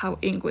of how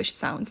English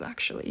sounds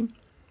actually.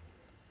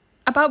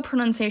 About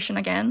pronunciation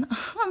again,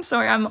 I'm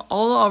sorry, I'm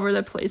all over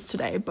the place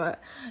today,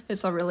 but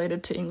it's all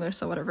related to English,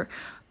 so whatever.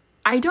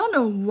 I don't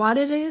know what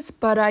it is,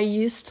 but I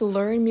used to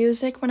learn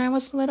music when I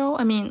was little.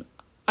 I mean,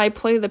 I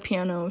play the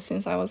piano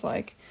since I was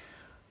like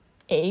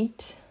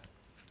 8.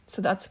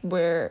 So that's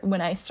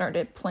when I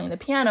started playing the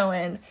piano.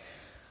 And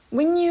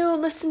when you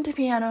listen to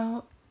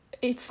piano,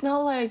 it's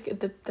not like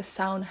the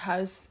sound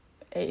has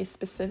a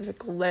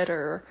specific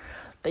letter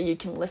that you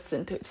can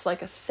listen to. It's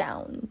like a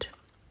sound.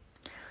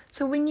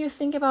 So when you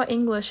think about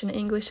English, and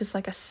English is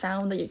like a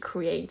sound that you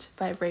create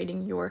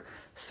vibrating your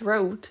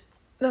throat,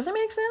 does it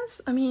make sense?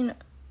 I mean,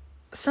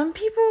 some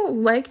people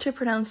like to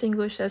pronounce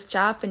English as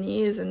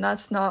Japanese, and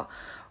that's not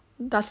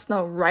that's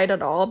not right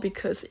at all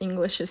because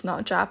English is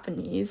not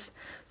Japanese.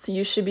 So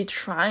you should be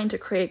trying to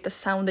create the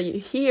sound that you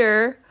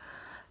hear.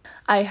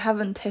 I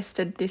haven't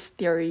tested this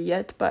theory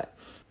yet, but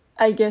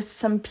I guess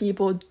some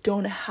people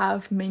don't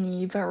have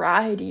many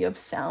variety of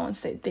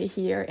sounds that they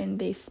hear and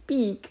they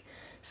speak.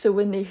 So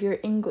when they hear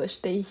English,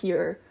 they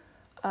hear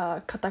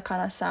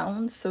katakana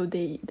sounds, so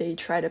they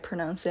try to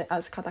pronounce it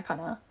as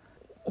katakana,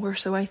 or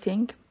so I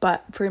think.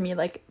 But for me,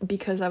 like,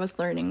 because I was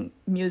learning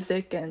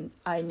music and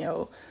I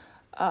know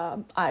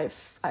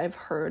I've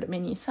heard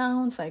many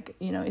sounds, like,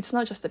 you know, it's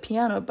not just the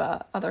piano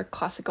but other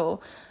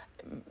classical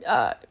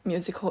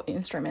musical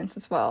instruments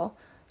as well.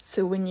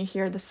 So when you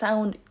hear the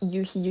sound,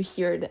 you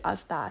hear it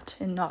as that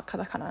and not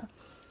katakana.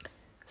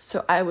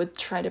 So I would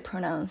try to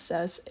pronounce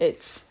as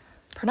it's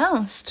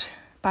pronounced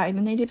by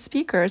the native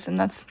speakers, and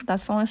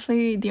that's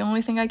honestly the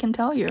only thing I can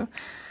tell you.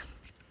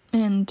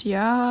 And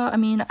yeah, I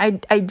mean,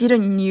 I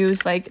didn't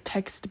use like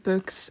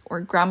textbooks or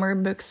grammar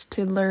books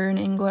to learn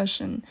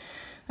English, and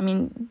I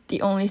mean,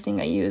 the only thing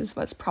I used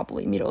was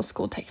probably middle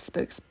school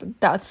textbooks, but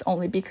that's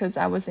only because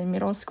I was in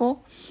middle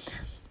school.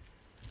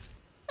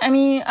 I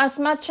mean, as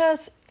much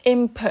as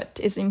input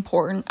is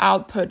important,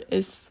 output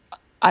is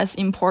as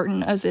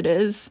important as it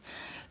is.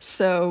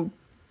 So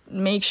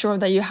make sure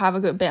that you have a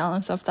good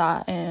balance of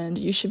that and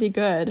you should be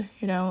good,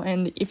 you know,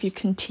 and if you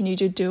continue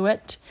to do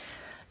it,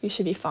 you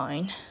should be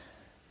fine.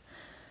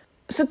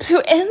 So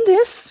to end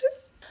this,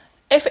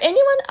 if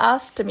anyone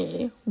asked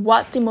me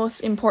what the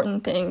most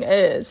important thing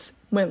is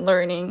when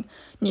learning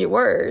new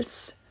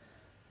words,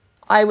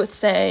 I would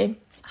say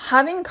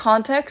having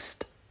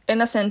context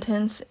in a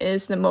sentence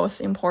is the most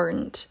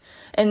important.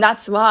 And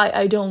that's why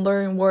I don't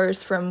learn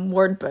words from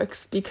word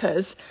books,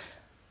 because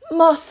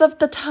most of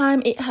the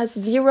time it has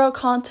zero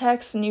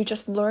context and you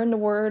just learn the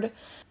word.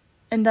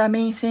 And the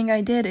main thing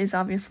I did is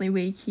obviously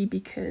Wiki,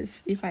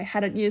 because if I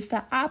hadn't used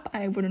that app,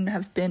 I wouldn't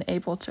have been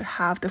able to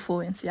have the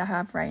fluency I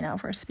have right now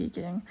for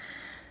speaking.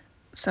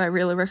 So I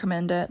really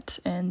recommend it.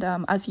 And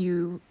as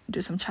you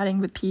do some chatting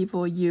with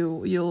people,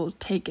 you'll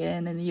take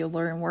in and you'll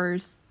learn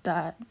words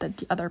that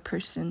the other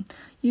person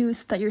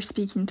used that you're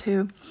speaking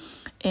to.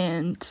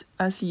 And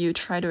as you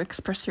try to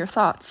express your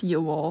thoughts,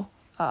 you will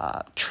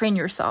train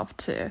yourself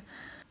to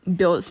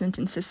build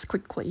sentences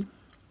quickly.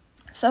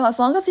 So as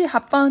long as you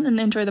have fun and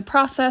enjoy the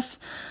process,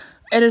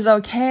 it is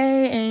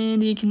okay,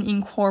 and you can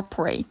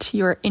incorporate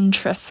your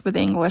interests with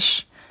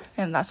English,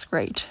 and that's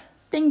great.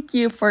 Thank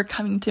you for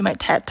coming to my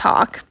TED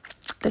Talk.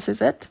 This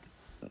is it.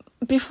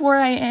 Before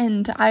I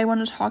end, I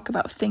want to talk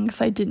about things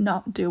I did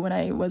not do when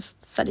I was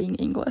studying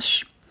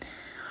English.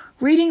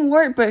 Reading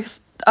word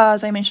books,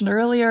 as I mentioned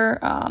earlier,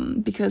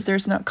 because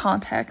there's no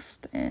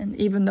context, and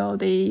even though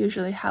they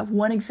usually have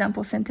one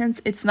example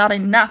sentence, it's not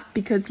enough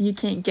because you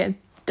can't get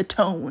the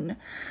tone.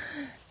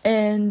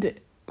 And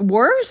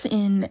words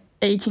in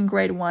Aiken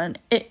grade 1,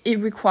 it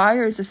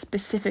requires a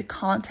specific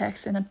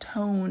context and a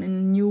tone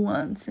and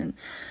nuance, and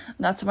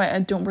that's why I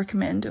don't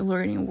recommend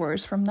learning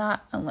words from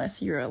that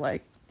unless you're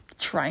like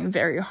trying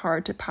very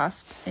hard to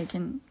pass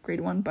Aiken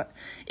grade 1. But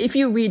if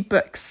you read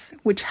books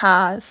which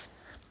have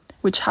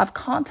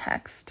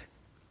context,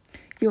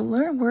 you'll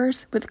learn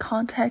words with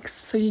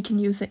context so you can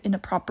use it in a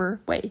proper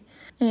way.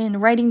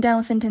 In writing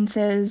down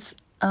sentences,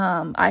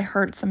 I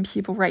heard some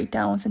people write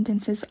down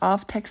sentences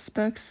off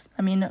textbooks.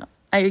 I mean,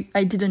 I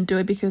didn't do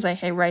it because I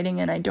hate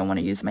writing and I don't want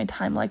to use my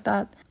time like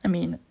that. I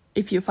mean,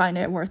 if you find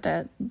it worth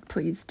it,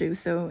 please do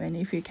so. And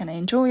if you can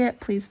enjoy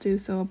it, please do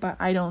so. But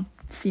I don't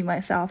see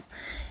myself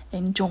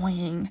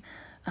enjoying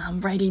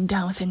writing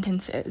down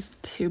sentences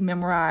to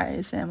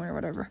memorize them or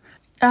whatever.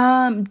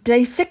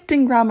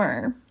 Dissecting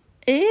grammar.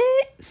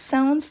 It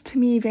sounds to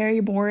me very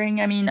boring.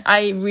 I mean,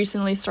 I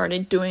recently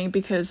started doing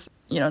because,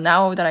 you know,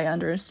 now that I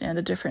understand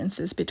the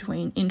differences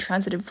between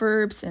intransitive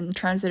verbs and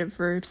transitive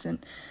verbs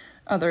and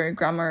other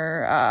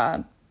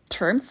grammar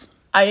terms,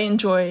 I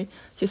enjoy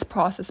this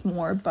process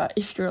more. But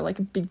if you're like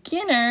a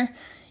beginner,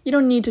 you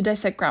don't need to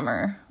dissect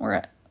grammar.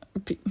 Or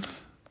I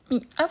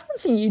wouldn't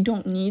say you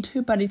don't need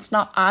to, but it's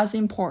not as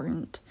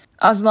important.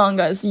 As long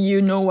as you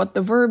know what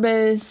the verb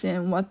is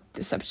and what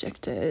the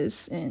subject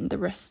is, and the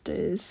rest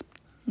is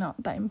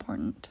not that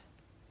important.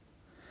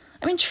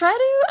 I mean, try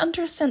to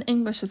understand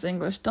English as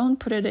English. Don't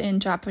put it in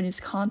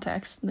Japanese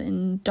context,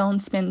 and don't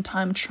spend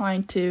time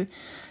trying to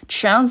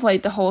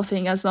translate the whole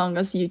thing as long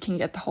as you can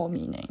get the whole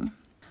meaning.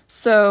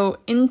 So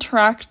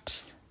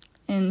interact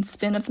and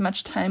spend as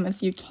much time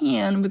as you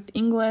can with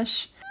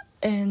English,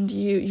 and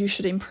you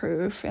should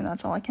improve, and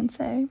that's all I can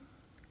say.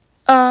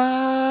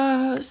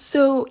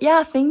 So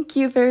yeah, thank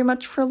you very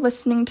much for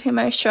listening to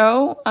my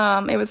show.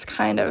 It was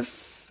kind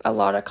of a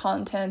lot of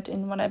content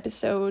in one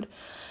episode,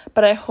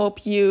 but I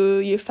hope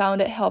you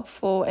found it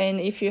helpful. And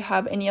if you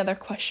have any other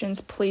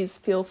questions, please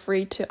feel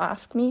free to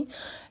ask me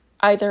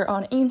either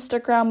on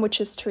Instagram, which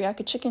is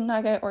Teriyaki Chicken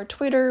Nugget, or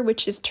Twitter,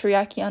 which is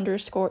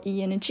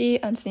teriyaki_ENG,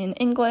 as in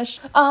English.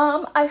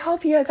 I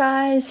hope you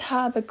guys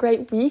have a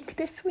great week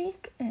this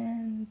week,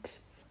 and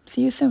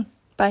see you soon.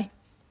 Bye.